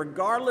secure,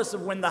 regardless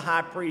of when the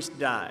high priest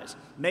dies.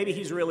 Maybe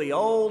he's really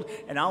old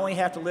and I only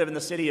have to live in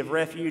the city of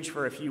refuge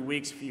for a few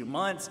weeks, few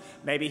months.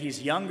 Maybe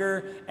he's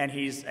younger and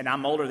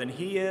I'm older than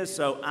he is,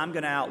 so I'm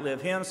going to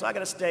outlive him, so I got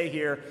to stay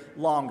here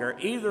longer.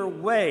 Either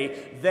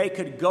way, they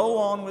could go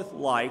on with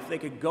life. They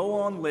could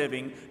go on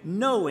living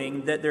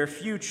knowing that their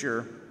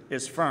future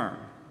is firm.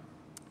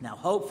 Now,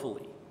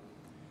 hopefully,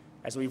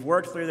 as we've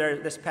worked through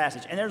this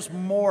passage, and there's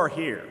more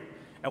here,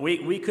 and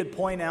we could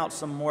point out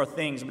some more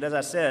things, but as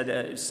I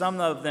said, some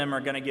of them are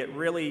going to get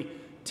really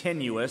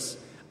tenuous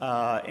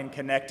in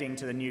connecting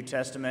to the New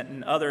Testament,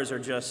 and others are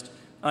just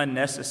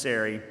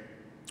unnecessary.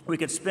 We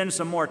could spend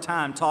some more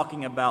time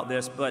talking about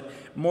this, but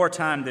more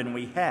time than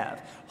we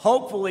have.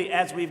 Hopefully,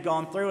 as we've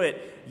gone through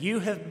it, you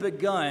have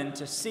begun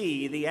to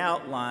see the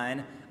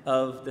outline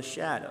of the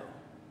shadow.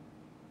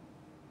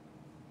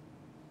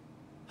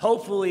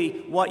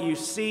 Hopefully, what you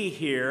see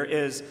here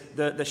is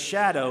the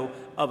shadow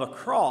of a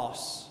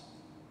cross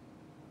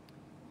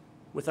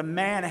with a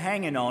man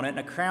hanging on it and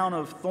a crown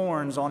of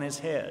thorns on his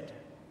head.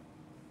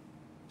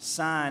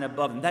 Sign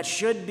above him. That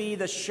should be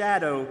the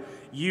shadow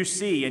you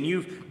see. And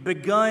you've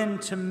begun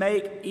to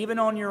make, even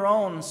on your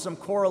own, some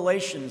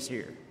correlations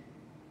here.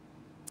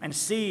 And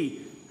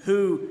see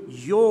who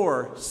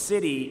your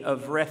city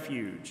of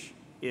refuge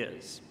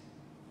is.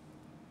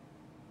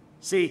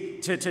 See,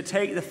 to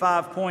take the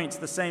 5 points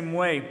the same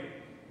way,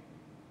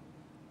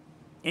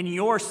 in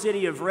your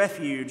city of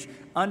refuge,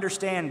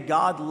 understand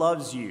God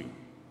loves you.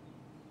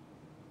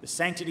 The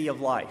sanctity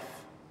of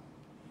life.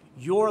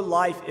 Your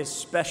life is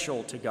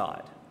special to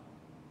God.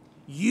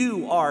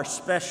 You are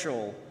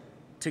special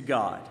to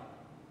God.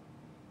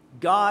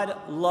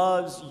 God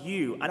loves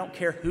you. I don't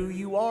care who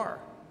you are.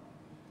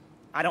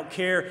 I don't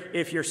care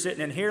if you're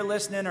sitting in here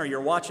listening or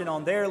you're watching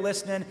on there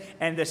listening,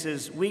 and this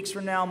is weeks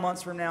from now,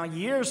 months from now,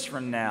 years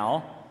from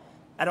now.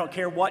 I don't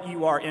care what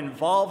you are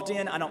involved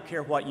in. I don't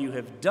care what you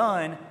have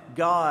done.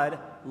 God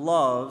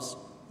loves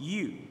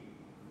you.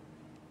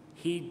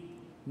 He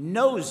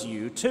knows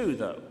you too,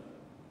 though.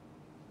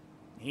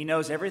 He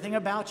knows everything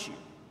about you.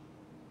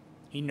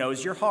 He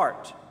knows your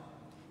heart.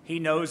 He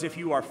knows if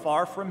you are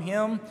far from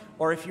Him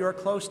or if you are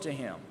close to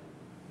Him.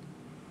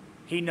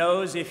 He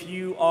knows if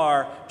you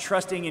are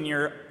trusting in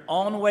your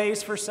own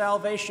ways for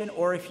salvation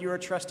or if you are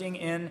trusting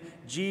in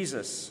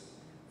Jesus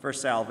for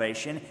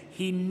salvation.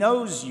 He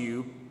knows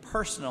you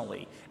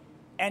personally,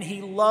 and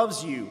He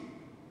loves you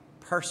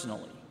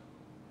personally.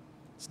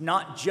 It's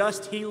not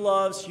just He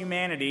loves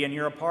humanity and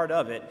you're a part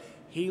of it.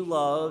 He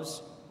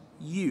loves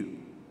you,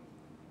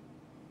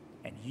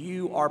 and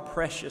you are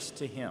precious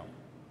to Him.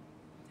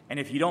 And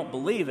if you don't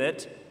believe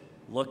it,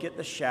 look at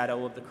the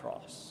shadow of the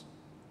cross.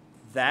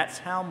 That's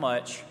how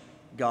much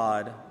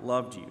God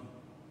loved you.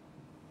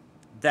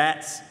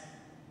 That's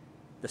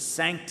the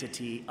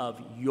sanctity of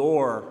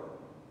your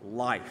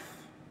life.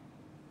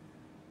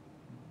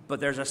 But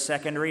there's a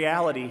second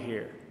reality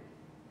here.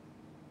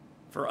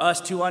 For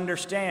us to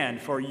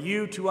understand, for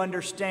you to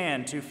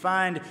understand, to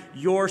find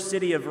your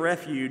city of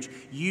refuge,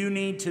 you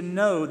need to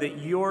know that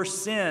your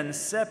sin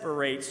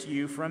separates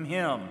you from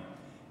Him.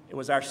 It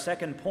was our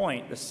second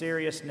point, the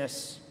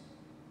seriousness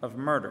of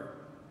murder.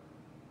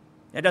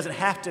 It doesn't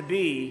have to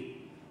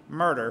be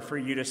murder for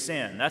you to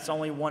sin. That's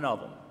only one of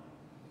them.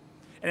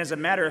 And as a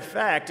matter of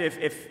fact,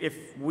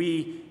 if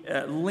we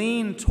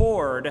lean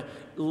toward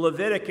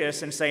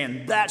Leviticus and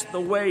saying that's the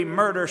way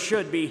murder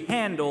should be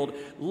handled,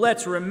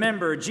 let's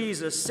remember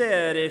Jesus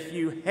said if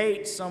you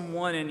hate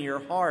someone in your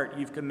heart,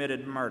 you've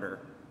committed murder.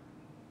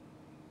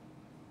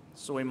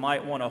 So we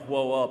might want to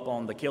whoa up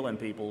on the killing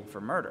people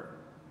for murder.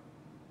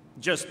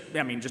 Just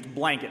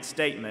blanket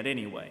statement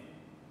anyway.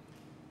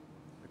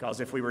 Because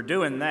if we were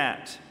doing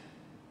that,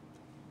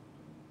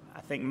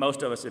 I think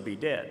most of us would be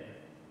dead.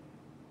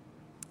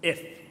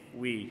 If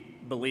we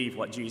believe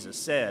what Jesus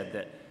said,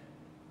 that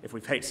if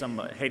we've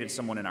hated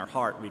someone in our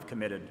heart, we've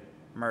committed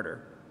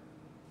murder.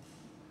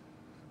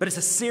 But it's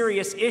a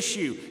serious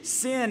issue.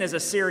 Sin is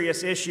a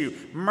serious issue.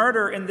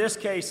 Murder, in this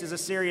case, is a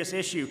serious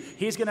issue.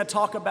 He's going to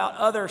talk about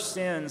other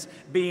sins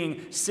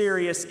being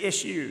serious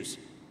issues.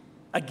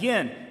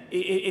 Again,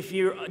 if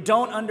you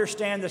don't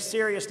understand the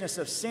seriousness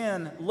of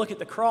sin, look at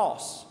the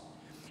cross.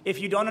 If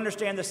you don't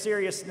understand the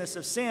seriousness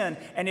of sin,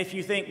 and if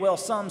you think, well,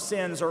 some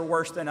sins are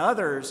worse than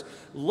others,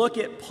 look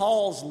at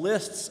Paul's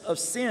lists of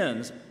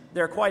sins.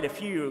 There are quite a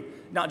few,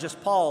 not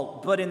just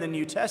Paul, but in the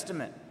New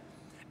Testament.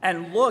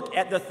 And look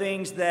at the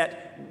things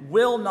that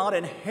will not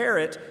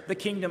inherit the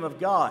kingdom of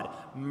God.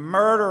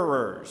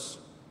 Murderers,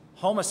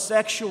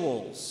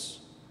 homosexuals,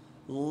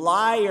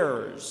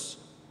 liars,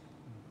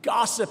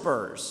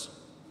 gossipers.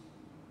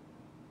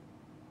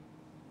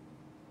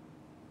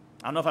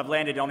 I don't know if I've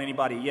landed on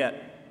anybody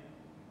yet.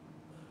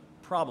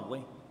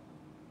 Probably.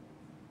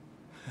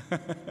 You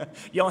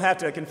don't have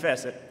to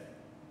confess it.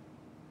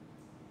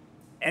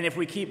 And if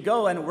we keep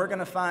going, we're going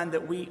to find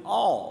that we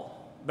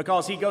all,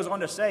 because he goes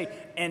on to say,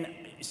 and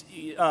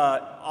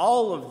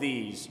all of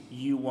these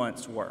you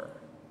once were.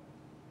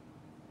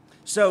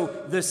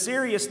 So the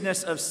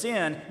seriousness of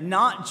sin,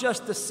 not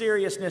just the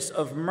seriousness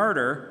of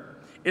murder,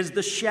 is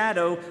the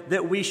shadow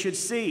that we should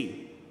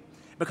see.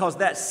 Because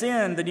that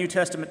sin, the New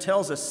Testament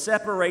tells us,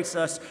 separates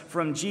us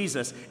from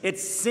Jesus.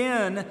 It's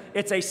sin,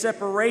 it's a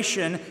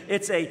separation,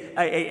 it's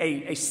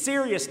a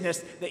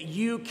seriousness that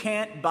you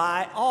can't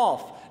buy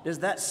off. Does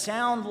that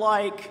sound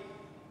like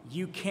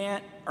you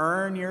can't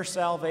earn your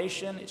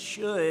salvation? It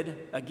should.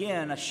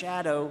 Again, a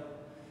shadow.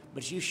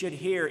 But you should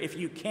hear, if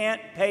you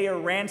can't pay a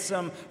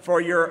ransom for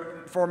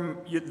your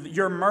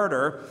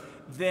murder,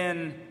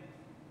 then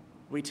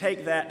we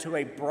take that to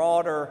a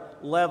broader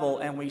level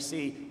and we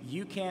see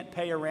you can't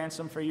pay a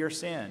ransom for your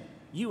sin.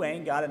 You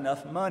ain't got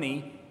enough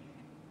money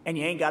and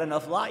you ain't got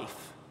enough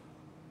life.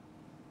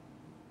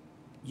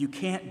 You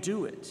can't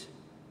do it.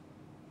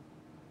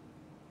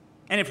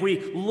 And if we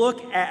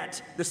look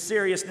at the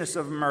seriousness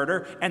of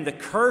murder and the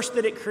curse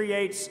that it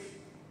creates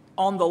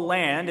on the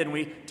land, and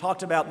we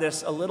talked about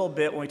this a little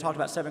bit when we talked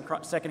about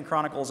 2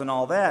 Chronicles and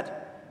all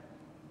that,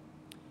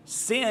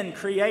 sin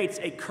creates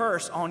a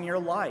curse on your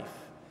life.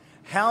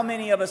 How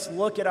many of us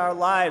look at our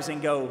lives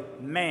and go,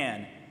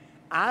 man,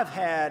 I've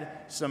had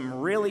some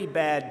really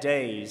bad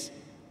days,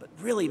 but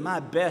really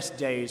my best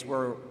days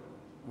were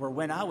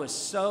when I was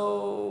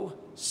so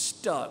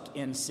stuck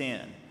in sin.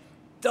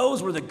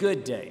 Those were the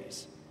good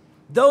days.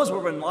 Those were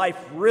when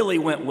life really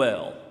went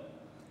well.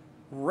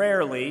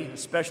 Rarely,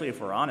 especially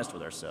if we're honest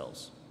with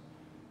ourselves,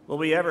 will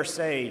we ever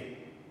say,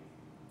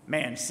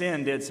 man,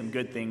 sin did some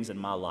good things in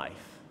my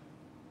life.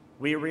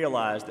 We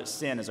realize that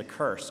sin is a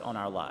curse on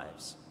our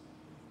lives.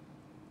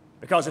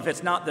 Because if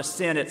it's not the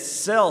sin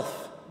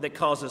itself that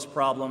causes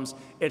problems,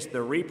 it's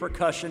the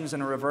repercussions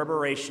and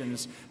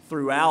reverberations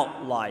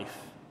throughout life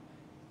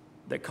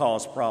that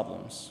cause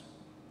problems.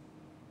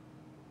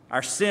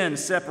 Our sin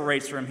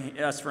separates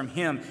us from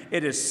Him.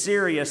 It is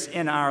serious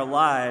in our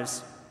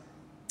lives,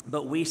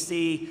 but we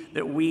see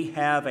that we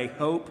have a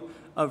hope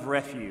of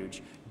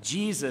refuge.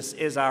 Jesus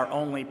is our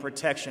only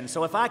protection.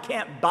 So if I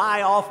can't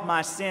buy off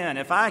my sin,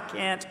 if I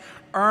can't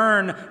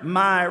earn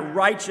my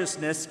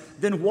righteousness,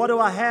 then what do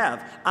I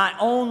have? I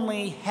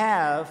only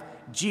have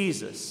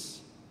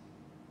Jesus.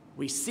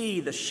 We see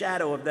the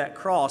shadow of that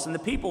cross, and the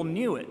people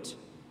knew it.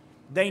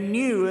 They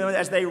knew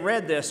as they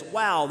read this,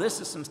 wow,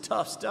 this is some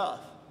tough stuff.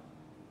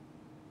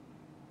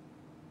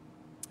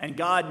 And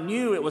God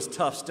knew it was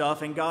tough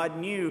stuff, and God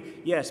knew,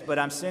 yes, but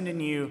I'm sending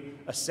you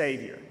a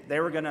Savior. They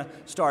were going to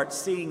start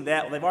seeing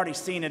that. They've already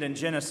seen it in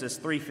Genesis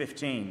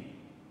 3:15.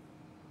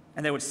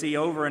 And they would see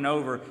over and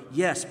over,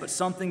 yes, but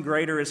something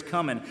greater is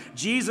coming.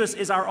 Jesus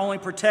is our only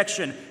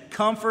protection.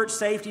 Comfort,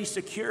 safety,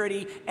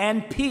 security,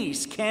 and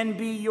peace can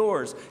be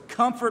yours.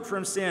 Comfort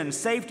from sin,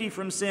 safety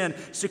from sin,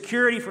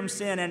 security from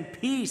sin, and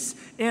peace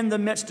in the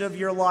midst of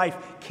your life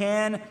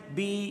can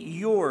be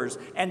yours.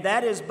 And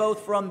that is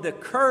both from the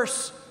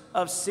curse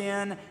of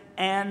sin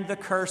and the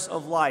curse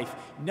of life.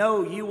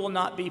 No, you will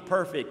not be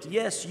perfect.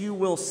 Yes, you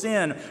will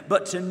sin,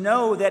 but to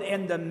know that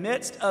in the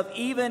midst of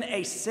even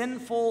a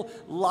sinful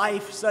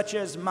life such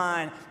as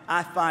mine,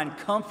 I find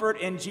comfort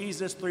in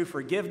Jesus through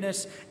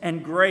forgiveness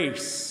and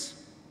grace.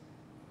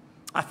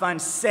 I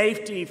find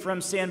safety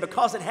from sin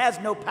because it has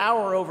no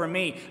power over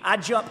me. I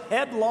jump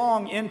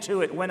headlong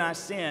into it when I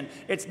sin.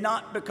 It's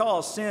not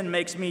because sin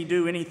makes me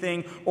do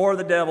anything or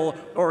the devil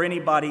or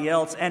anybody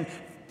else. And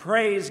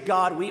praise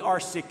God, we are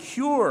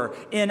secure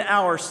in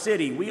our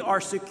city. We are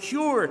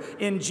secure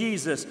in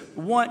Jesus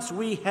once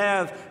we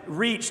have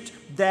reached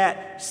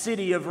that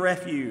city of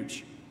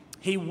refuge.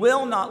 He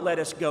will not let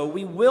us go.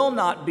 We will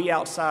not be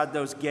outside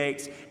those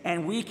gates,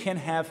 and we can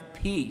have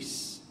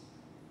peace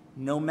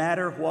no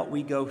matter what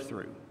we go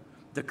through.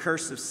 The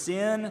curse of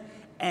sin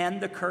and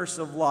the curse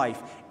of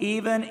life,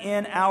 even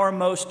in our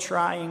most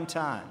trying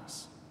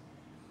times.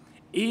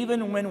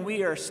 Even when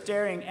we are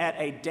staring at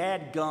a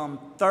dadgum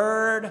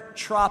third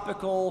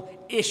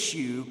tropical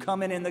issue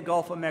coming in the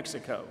Gulf of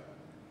Mexico.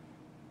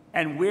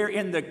 And we're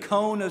in the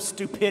cone of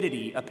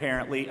stupidity,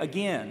 apparently,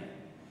 again.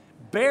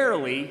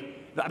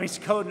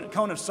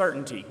 Cone of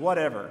certainty,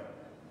 whatever.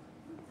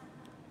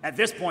 At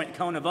this point,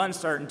 cone of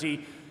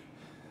uncertainty,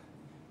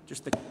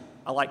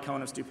 I like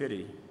cone of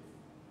stupidity.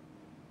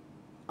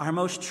 Our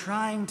most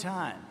trying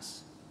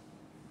times,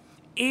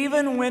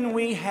 even when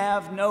we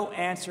have no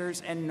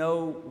answers and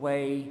no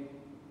way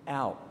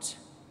out,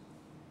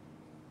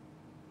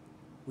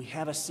 we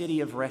have a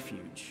city of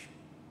refuge.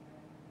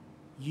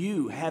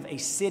 You have a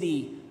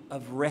city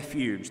of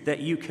refuge that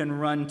you can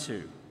run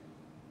to.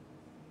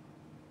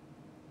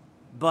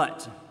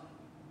 But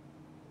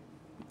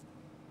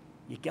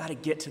you got to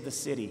get to the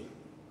city.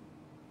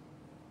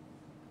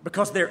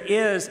 Because there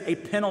is a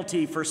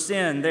penalty for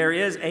sin. There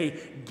is a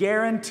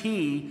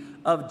guarantee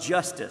of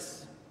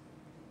justice.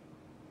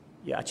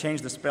 Yeah, I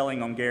changed the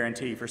spelling on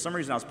guarantee. For some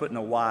reason, I was putting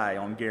a Y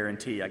on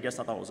guarantee. I guess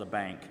I thought it was a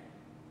bank.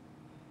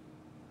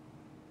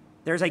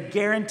 There's a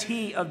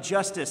guarantee of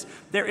justice.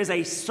 There is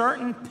a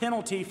certain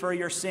penalty for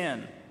your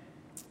sin.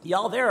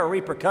 Y'all, there are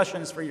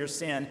repercussions for your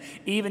sin,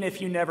 even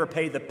if you never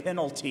pay the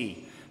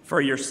penalty for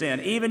your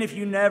sin. Even if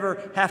you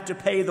never have to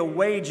pay the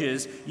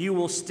wages, you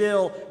will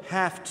still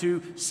have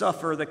to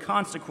suffer the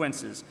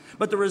consequences.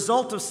 But the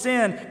result of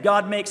sin,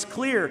 God makes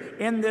clear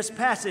in this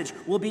passage,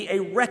 will be a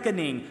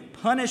reckoning.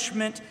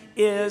 Punishment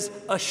is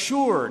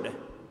assured.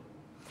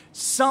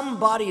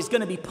 Somebody's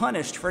going to be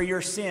punished for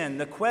your sin.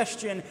 The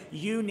question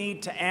you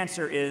need to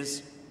answer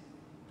is,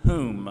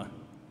 whom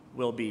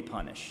will be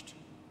punished?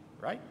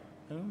 Right?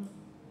 Whom?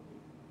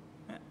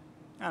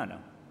 I don't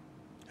know.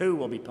 Who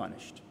will be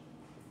punished?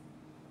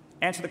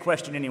 Answer the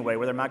question anyway,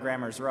 whether my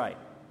grammar is right.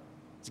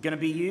 Is it going to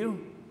be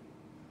you?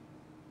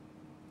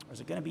 Or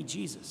is it going to be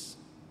Jesus?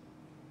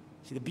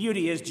 See, the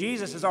beauty is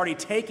Jesus has already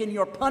taken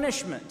your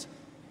punishment.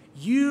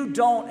 You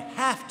don't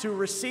have to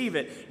receive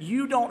it.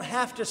 You don't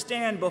have to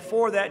stand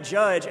before that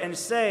judge and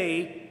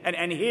say,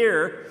 and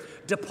hear,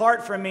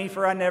 "Depart from me,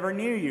 for I never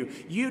knew you."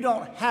 You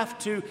don't have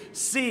to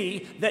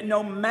see that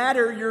no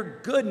matter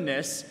your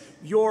goodness,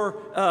 your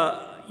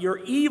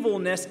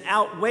evilness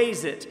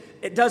outweighs it.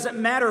 It doesn't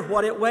matter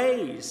what it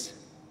weighs.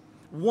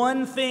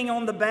 One thing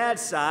on the bad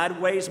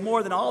side weighs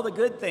more than all the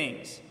good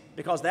things,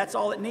 because that's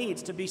all it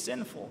needs to be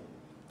sinful.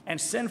 And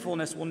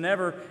sinfulness will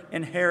never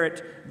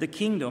inherit the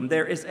kingdom.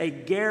 There is a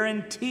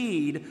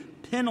guaranteed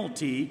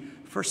penalty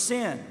for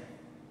sin.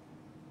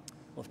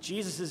 Well, if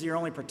Jesus is your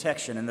only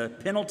protection and the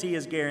penalty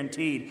is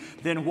guaranteed,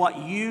 then what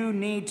you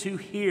need to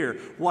hear,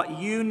 what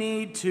you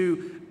need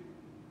to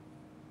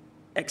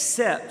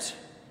accept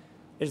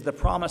is the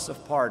promise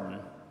of pardon.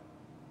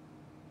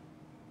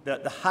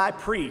 The high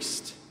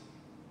priest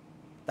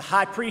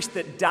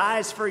that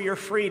dies for your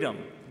freedom.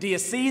 Do you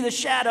see the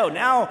shadow?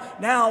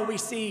 Now we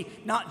see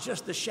not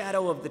just the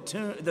shadow of the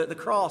tomb, the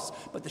cross,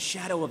 but the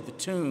shadow of the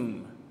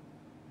tomb.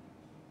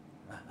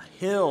 A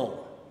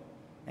hill.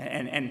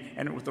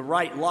 And with the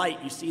right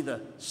light, you see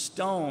the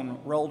stone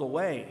rolled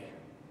away.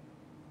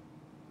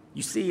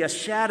 You see a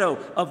shadow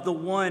of the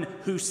one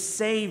who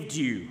saved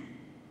you,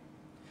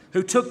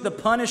 who took the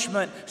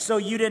punishment so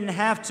you didn't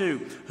have to,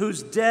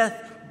 whose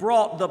death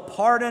brought the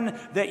pardon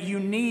that you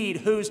need,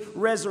 whose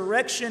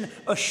resurrection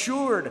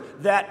assured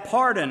that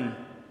pardon.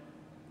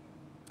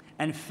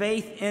 And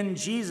faith in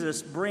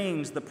Jesus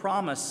brings the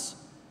promise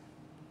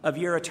of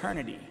your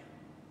eternity.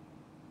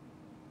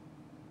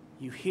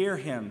 You hear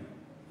him.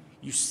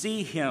 You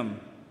see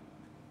him.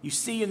 You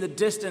see in the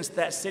distance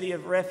that city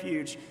of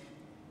refuge.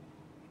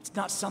 It's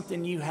not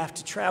something you have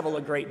to travel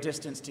a great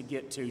distance to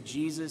get to.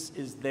 Jesus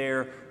is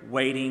there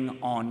waiting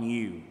on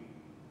you.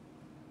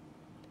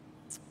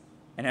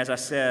 And as I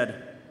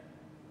said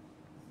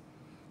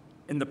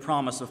in the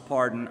promise of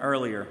pardon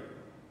earlier,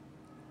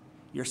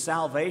 your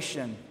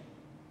salvation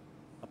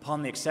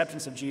upon the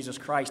acceptance of Jesus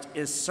Christ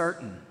is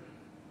certain.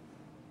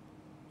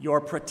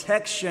 Your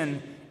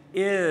protection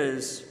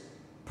is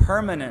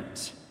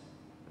permanent.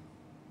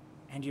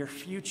 And your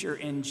future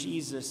in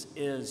Jesus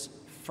is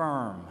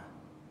firm.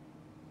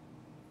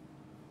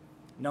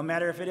 No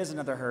matter if it is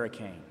another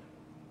hurricane,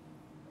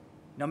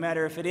 no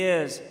matter if it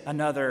is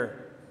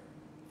another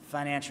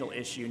financial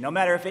issue, no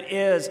matter if it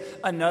is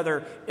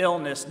another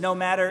illness, no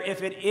matter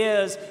if it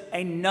is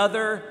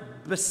another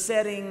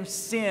besetting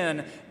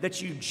sin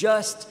that you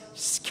just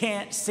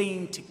can't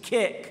seem to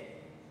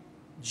kick,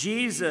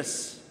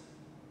 Jesus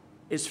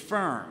is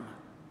firm.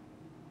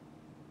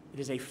 It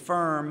is a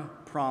firm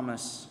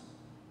promise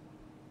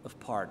of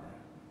pardon.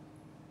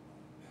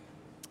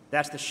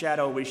 That's the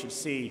shadow we should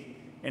see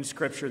in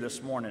Scripture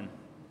this morning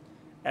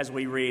as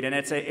we read. And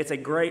it's a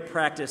great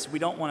practice. We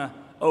don't want to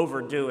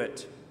overdo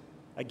it.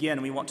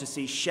 Again, we want to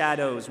see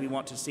shadows. We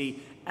want to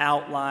see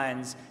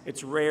outlines.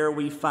 It's rare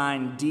we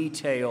find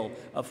detail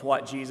of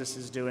what Jesus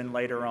is doing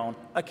later on.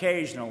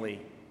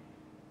 Occasionally,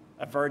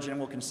 a virgin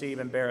will conceive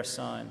and bear a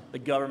son. The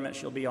government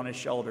shall be on his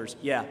shoulders.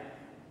 Yeah,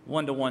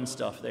 one-to-one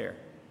stuff there.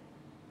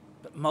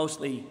 But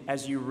mostly,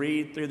 as you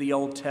read through the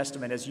Old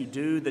Testament, as you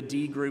do the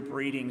D group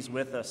readings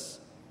with us,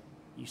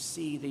 you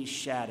see these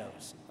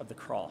shadows of the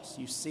cross.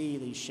 You see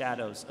these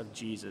shadows of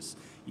Jesus.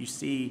 You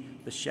see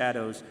the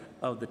shadows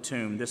of the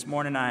tomb. This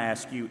morning I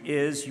ask you,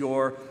 is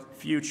your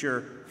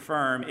future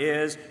firm?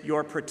 Is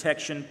your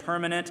protection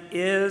permanent?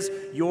 Is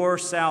your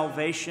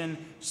salvation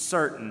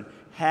certain?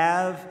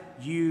 Have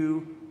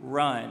you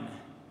run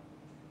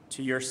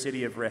to your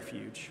city of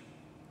refuge?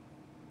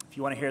 If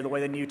you want to hear the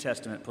way the New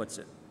Testament puts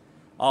it,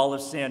 all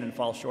have sinned and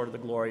fall short of the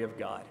glory of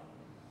God.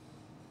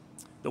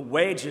 The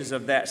wages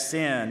of that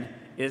sin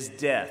is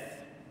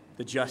death,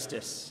 the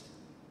justice,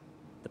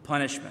 the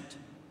punishment,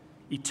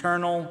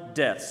 eternal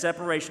death,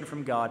 separation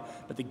from God.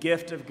 But the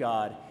gift of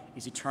God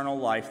is eternal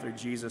life through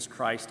Jesus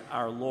Christ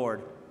our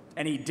Lord.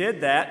 And he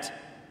did that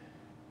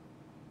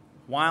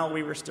while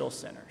we were still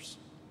sinners.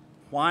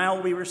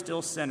 While we were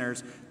still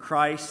sinners,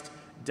 Christ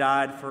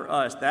died for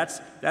us.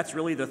 That's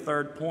really the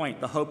third point,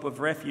 the hope of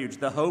refuge.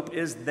 The hope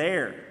is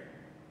there.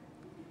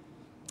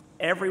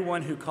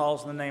 Everyone who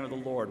calls on the name of the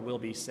Lord will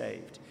be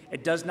saved.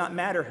 It does not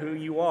matter who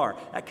you are.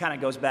 That kind of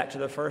goes back to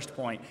the first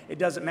point. It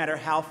doesn't matter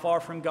how far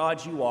from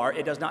God you are.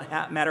 It does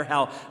not matter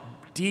how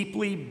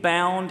deeply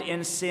bound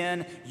in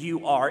sin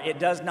you are. It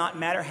does not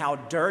matter how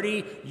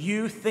dirty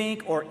you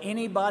think or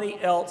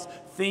anybody else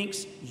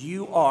thinks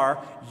you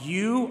are.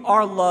 You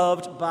are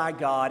loved by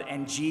God,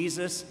 and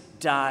Jesus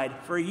died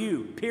for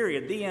you.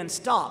 Period. The end.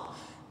 Stop.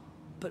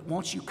 But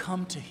won't you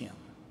come to him?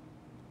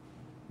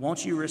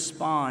 Won't you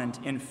respond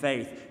in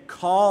faith?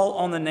 Call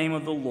on the name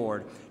of the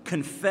Lord.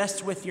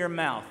 Confess with your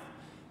mouth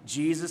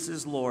Jesus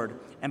is Lord,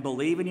 and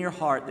believe in your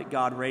heart that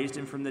God raised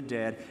him from the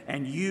dead,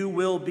 and you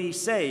will be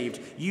saved.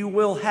 You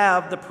will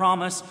have the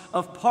promise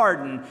of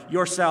pardon.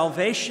 Your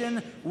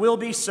salvation will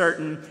be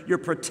certain. Your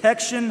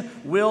protection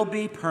will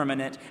be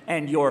permanent,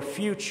 and your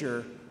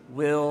future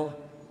will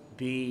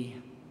be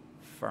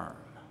firm.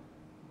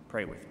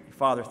 Pray with me.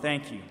 Father,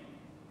 thank you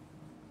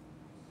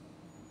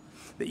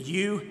that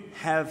you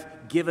have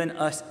given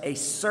us a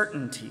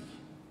certainty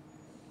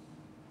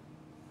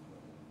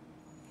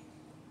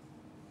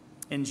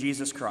in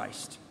Jesus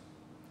Christ.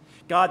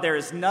 God, there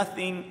is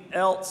nothing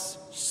else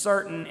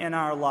certain in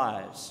our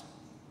lives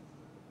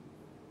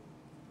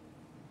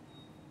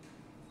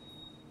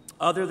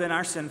other than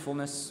our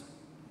sinfulness,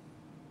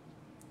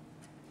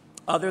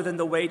 other than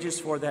the wages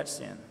for that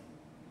sin.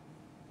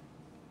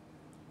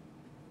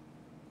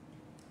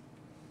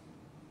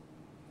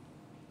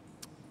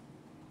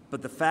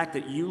 But the fact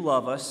that you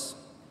love us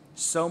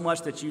so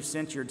much that you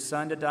sent your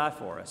Son to die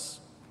for us,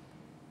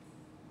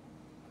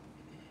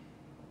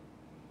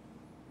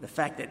 the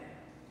fact that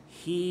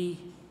he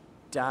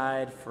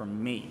died for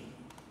me,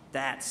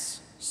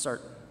 that's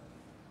certain.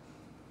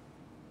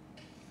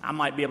 I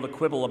might be able to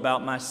quibble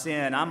about my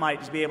sin. I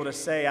might be able to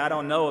say, I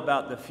don't know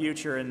about the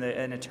future and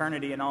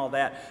eternity and all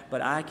that,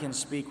 but I can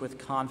speak with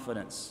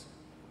confidence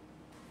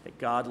that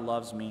God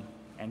loves me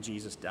and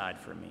Jesus died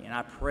for me. And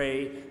I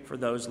pray for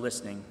those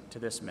listening to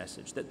this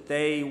message that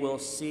they will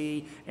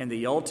see in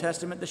the Old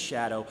Testament the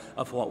shadow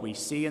of what we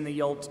see in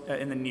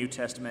the New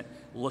Testament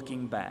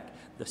looking back.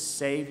 The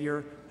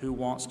Savior who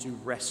wants to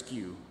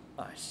rescue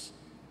us.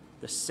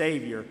 The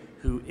Savior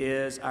who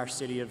is our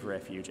city of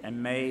refuge.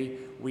 And may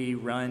we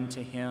run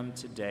to him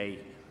today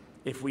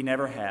if we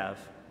never have.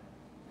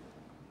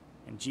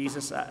 And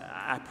Jesus,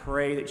 I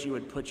pray that you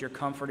would put your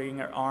comforting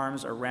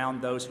arms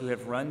around those who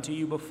have run to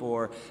you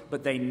before,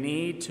 but they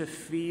need to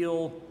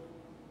feel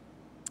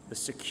the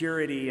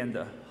security and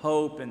the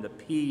hope and the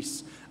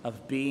peace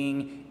of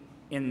being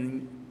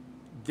in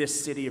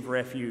this city of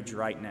refuge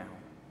right now.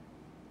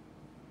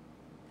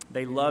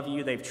 They love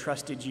you. They've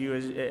trusted you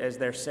as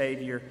their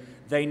Savior.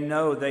 They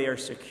know they are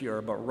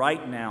secure, but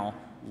right now,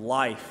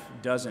 life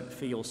doesn't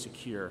feel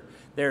secure.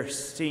 There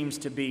seems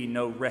to be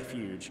no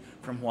refuge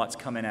from what's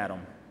coming at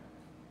them.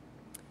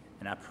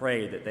 And I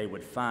pray that they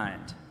would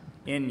find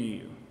in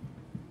you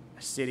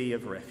a city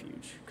of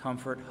refuge,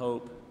 comfort,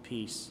 hope,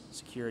 peace,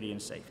 security, and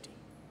safety.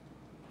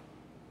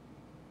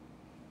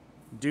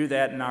 Do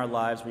that in our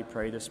lives, we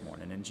pray this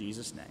morning. In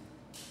Jesus' name,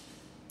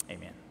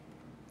 amen.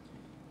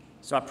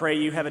 So I pray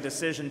you have a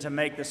decision to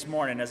make this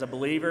morning. As a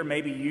believer,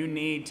 maybe you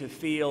need to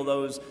feel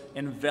those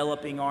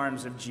enveloping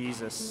arms of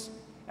Jesus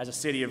as a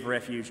city of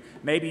refuge.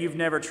 Maybe you've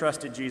never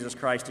trusted Jesus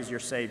Christ as your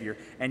Savior,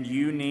 and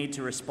you need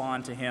to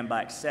respond to Him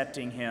by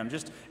accepting Him,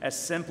 just as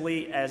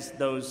simply as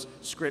those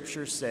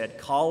scriptures said,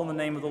 call on the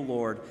name of the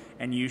Lord,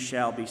 and you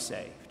shall be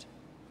saved.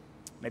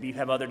 Maybe you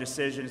have other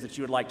decisions that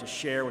you would like to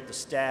share with the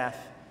staff.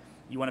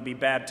 You want to be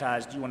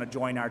baptized. You want to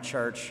join our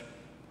church.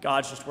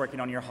 God's just working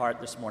on your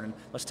heart this morning.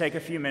 Let's take a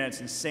few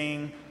minutes and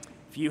sing.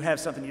 If you have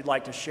something you'd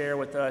like to share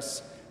with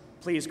us,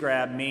 please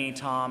grab me,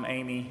 Tom,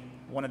 Amy,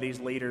 one of these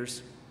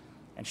leaders,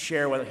 and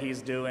share what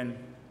He's doing,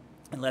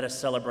 and let us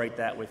celebrate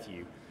that with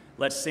you.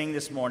 Let's sing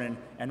this morning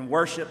and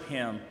worship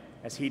Him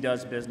as He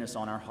does business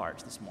on our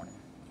hearts this morning.